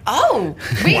just like, oh,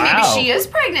 wait, Wow. maybe she is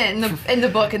pregnant in the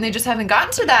book, and they just haven't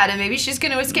gotten to that, and maybe she's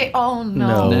going to escape. Oh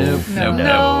no. Nope, No,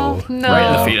 nope. no, Right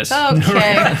in the fetus.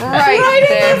 Okay, right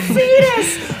there. in the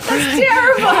fetus. That's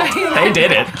terrifying. They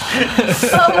did it.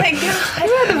 Oh my God.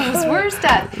 You are the most worst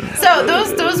at. So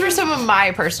those were some of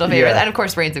my personal favorites, Yeah. and of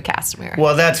course, Reigns of Castamere.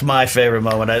 Well, that's my favorite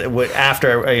moment.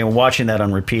 After watching that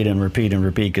on repeat and repeat and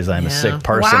repeat, because I'm a Yeah. sick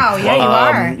person. Wow, yeah, you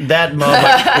are. That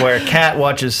moment where Kat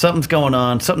watches something's going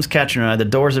on, something's catching her eye, the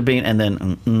doors are being, and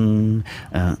then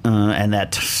and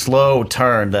that slow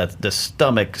turn, that the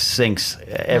stomach sinks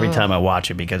every time I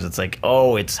watch it, because it's like,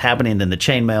 oh, it's happening. Then the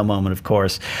chainmail moment, of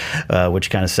course, which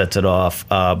kind of sets it off.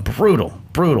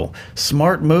 Brutal.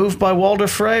 Smart move by Walder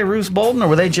Frey, Roose Bolton, or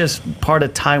were they just part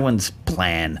of Tywin's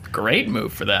plan? Great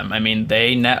move for them. I mean,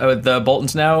 the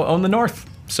Boltons now own the North.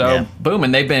 So Yeah. boom,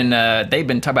 and they've been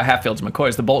talking about Hatfields and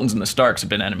McCoys. The Boltons and the Starks have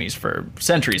been enemies for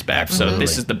centuries back. So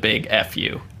this is the big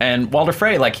fu. And Walder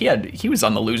Frey, like he was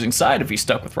on the losing side if he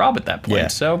stuck with Robb at that point. Yeah.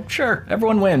 So sure,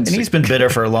 everyone wins. And he's been bitter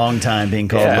for a long time, being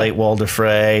called Yeah. late Walder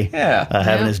Frey. Yeah.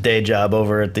 Having Yeah. his day job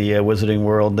over at the Wizarding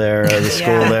World there, the school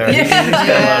Yeah. there. He's got a lot of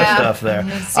Yeah. stuff there.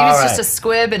 He All was right. just a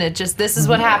squib, and this is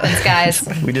what happens, guys.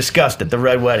 We discussed it, the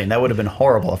Red Wedding. That would have been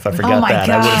horrible if I forgot my that.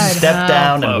 I would have God. stepped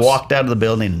down and Close. walked out of the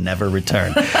building and never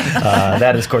returned.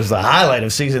 That is, of course, the highlight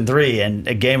of season 3. And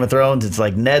at Game of Thrones, it's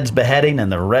like Ned's beheading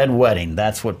and the Red Wedding.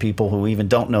 That's what people who even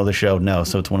don't know the show know.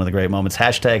 So it's one of the great moments.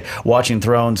 Hashtag Watching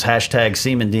Thrones. Hashtag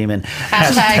Seaman Demon.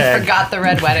 Hashtag forgot the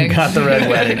red wedding. Got the Red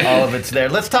Wedding. All of it's there.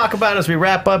 Let's talk about it as we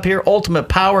wrap up here. Ultimate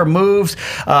power moves.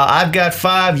 I've got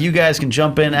 5. You guys can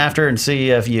jump in after and see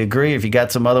if you agree, if you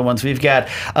got some other ones. We've got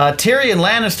Tyrion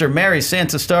Lannister marries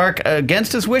Sansa Stark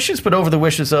against his wishes, but over the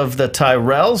wishes of the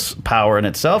Tyrells, power in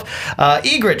itself.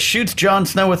 Ygritte shoots Jon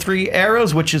Snow with 3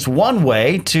 arrows, which is one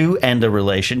way to end a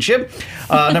relationship.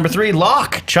 Number 3,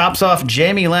 Locke chops off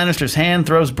Jaime Lannister's hand,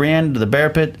 throws Brienne into the bear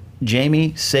pit.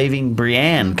 Jaime saving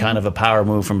Brienne, kind of a power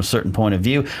move from a certain point of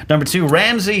view. Number 2,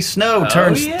 Ramsay Snow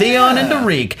turns Theon into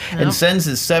Reek and sends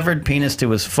his severed penis to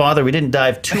his father. We didn't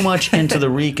dive too much into the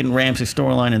Reek and Ramsay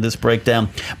storyline in this breakdown,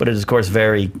 but it is, of course,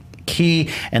 very key.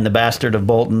 And the bastard of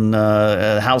Bolton,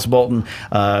 House Bolton,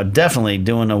 definitely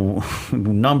doing a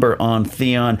number on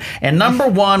Theon. And number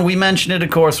 1, we mentioned it, of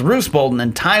course, Roose Bolton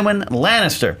and Tywin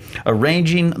Lannister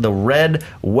arranging the Red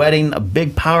Wedding. A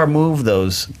big power move,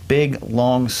 those big,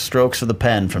 long strokes of the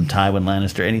pen from Tywin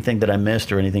Lannister. Anything that I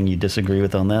missed or anything you disagree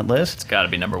with on that list? It's got to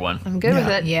be number 1. I'm good with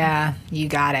it. Yeah, you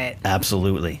got it.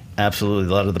 Absolutely.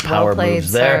 Absolutely. A lot of the power Well played,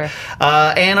 moves there.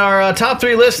 sir. And our top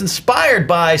 3 list inspired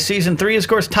by season 3 is, of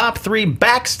course, top 3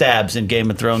 backstabs in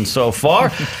Game of Thrones so far.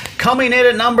 Coming in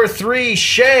at number 3,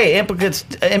 Shay implicates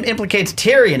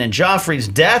Tyrion in Joffrey's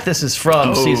death. This is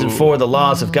from season 4, The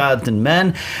Laws of Gods and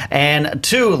Men. And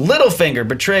 2, Littlefinger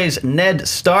betrays Ned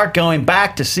Stark, going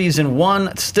back to season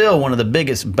 1. Still one of the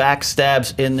biggest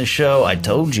backstabs in the show. I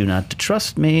told you not to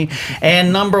trust me.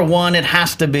 And number 1, it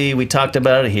has to be, we talked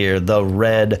about it here, The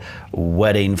Red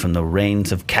Wedding from the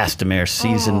Reigns of Castamere,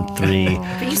 season 3.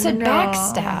 But you said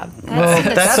backstab. That's Well, in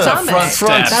the that's a stomach. front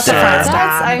stab. That's a front stab.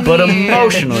 stab. I But mean-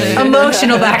 emotionally,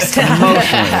 Emotional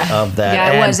backstab. of that.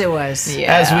 Yeah, And it was.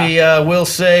 Yeah. as we will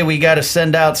say, we got to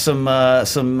send out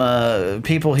some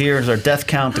people here as our death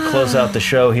count to close out the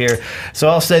show here. So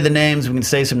I'll say the names. We can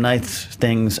say some nice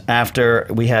things after.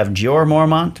 We have Jorah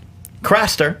Mormont,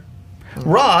 Craster,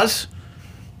 Roz,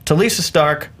 Talisa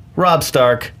Stark, Robb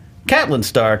Stark, Catelyn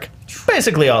Stark,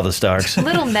 basically all the Starks.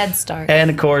 Little Ned Stark. And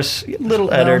of course,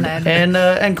 little Eddard Ned.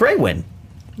 and Grey Wind,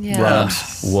 Yeah.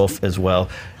 Robb's wolf as well.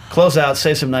 Close out,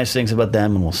 say some nice things about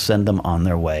them, and we'll send them on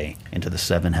their way into the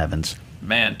 7 heavens.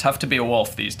 Man, tough to be a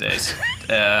wolf these days.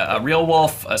 A real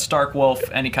wolf, a Stark wolf,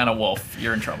 any kind of wolf,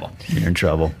 you're in trouble. You're in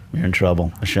trouble. You're in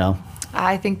trouble, Michelle.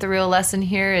 I think the real lesson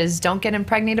here is don't get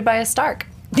impregnated by a Stark.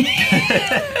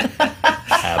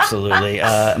 Absolutely.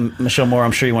 Michelle Moore,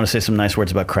 I'm sure you want to say some nice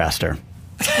words about Craster.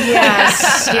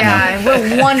 Yes, yeah. What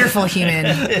a wonderful human.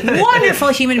 Wonderful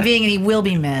human being, and he will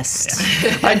be missed.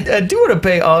 I do want to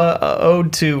pay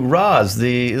ode to Roz,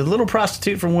 the little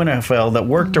prostitute from Winterfell that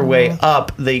worked her way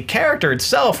up. The character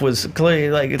itself was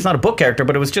clearly, like, it's not a book character,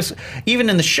 but it was just, even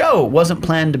in the show, it wasn't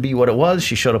planned to be what it was.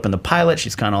 She showed up in the pilot.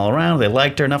 She's kind of all around. They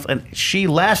liked her enough. And she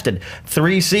lasted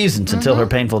 3 seasons until her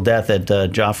painful death at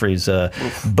Joffrey's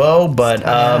bow.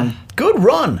 But good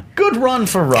run. Good run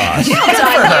for Roz.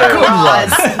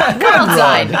 Well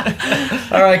done.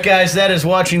 All right, guys, that is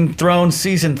Watching Thrones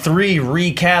Season 3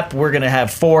 recap. We're going to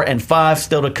have 4 and 5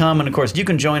 still to come. And, of course, you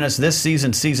can join us this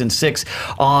season, Season 6,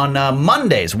 on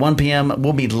Mondays, 1 p.m.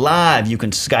 We'll be live. You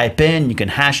can Skype in. You can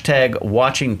hashtag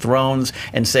Watching Thrones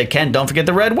and say, Ken, don't forget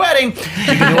the Red Wedding.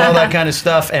 You can do all that kind of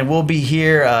stuff. And we'll be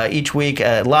here each week,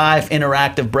 live,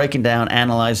 interactive, breaking down,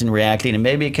 analyzing, reacting, and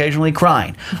maybe occasionally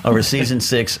crying over Season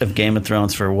 6 of Game of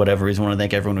Thrones for whatever reason. I want to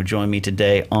thank everyone who joined me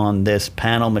today on this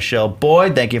panel. Michelle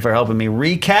Boyd, thank you for helping me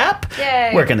recap.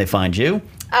 Yay. Where can they find you?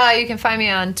 You can find me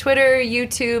on Twitter,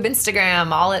 YouTube,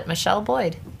 Instagram, all at Michelle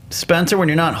Boyd. Spencer, when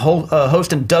you're not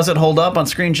hosting Does It Hold Up on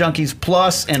Screen Junkies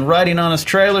Plus and writing on us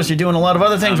trailers, you're doing a lot of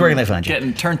other things. Where can they find you?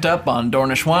 Getting turned up on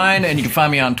Dornish Wine, and you can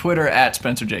find me on Twitter at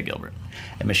Spencer J. Gilbert.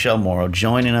 And Michelle Morrow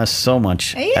joining us so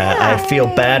much. Yay. I feel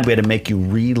bad we had to make you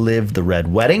relive the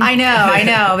Red Wedding. I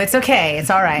know. It's okay. It's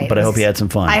all right. But I hope you had some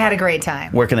fun. I had a great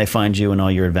time. Where can they find you in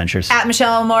all your adventures? At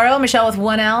Michelle Morrow, Michelle with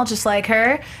 1 L, just like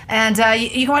her. And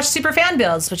you can watch Super Fan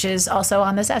Builds, which is also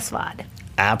on this SVOD.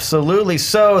 Absolutely.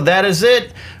 So that is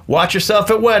it. Watch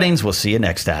yourself at weddings. We'll see you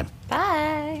next time.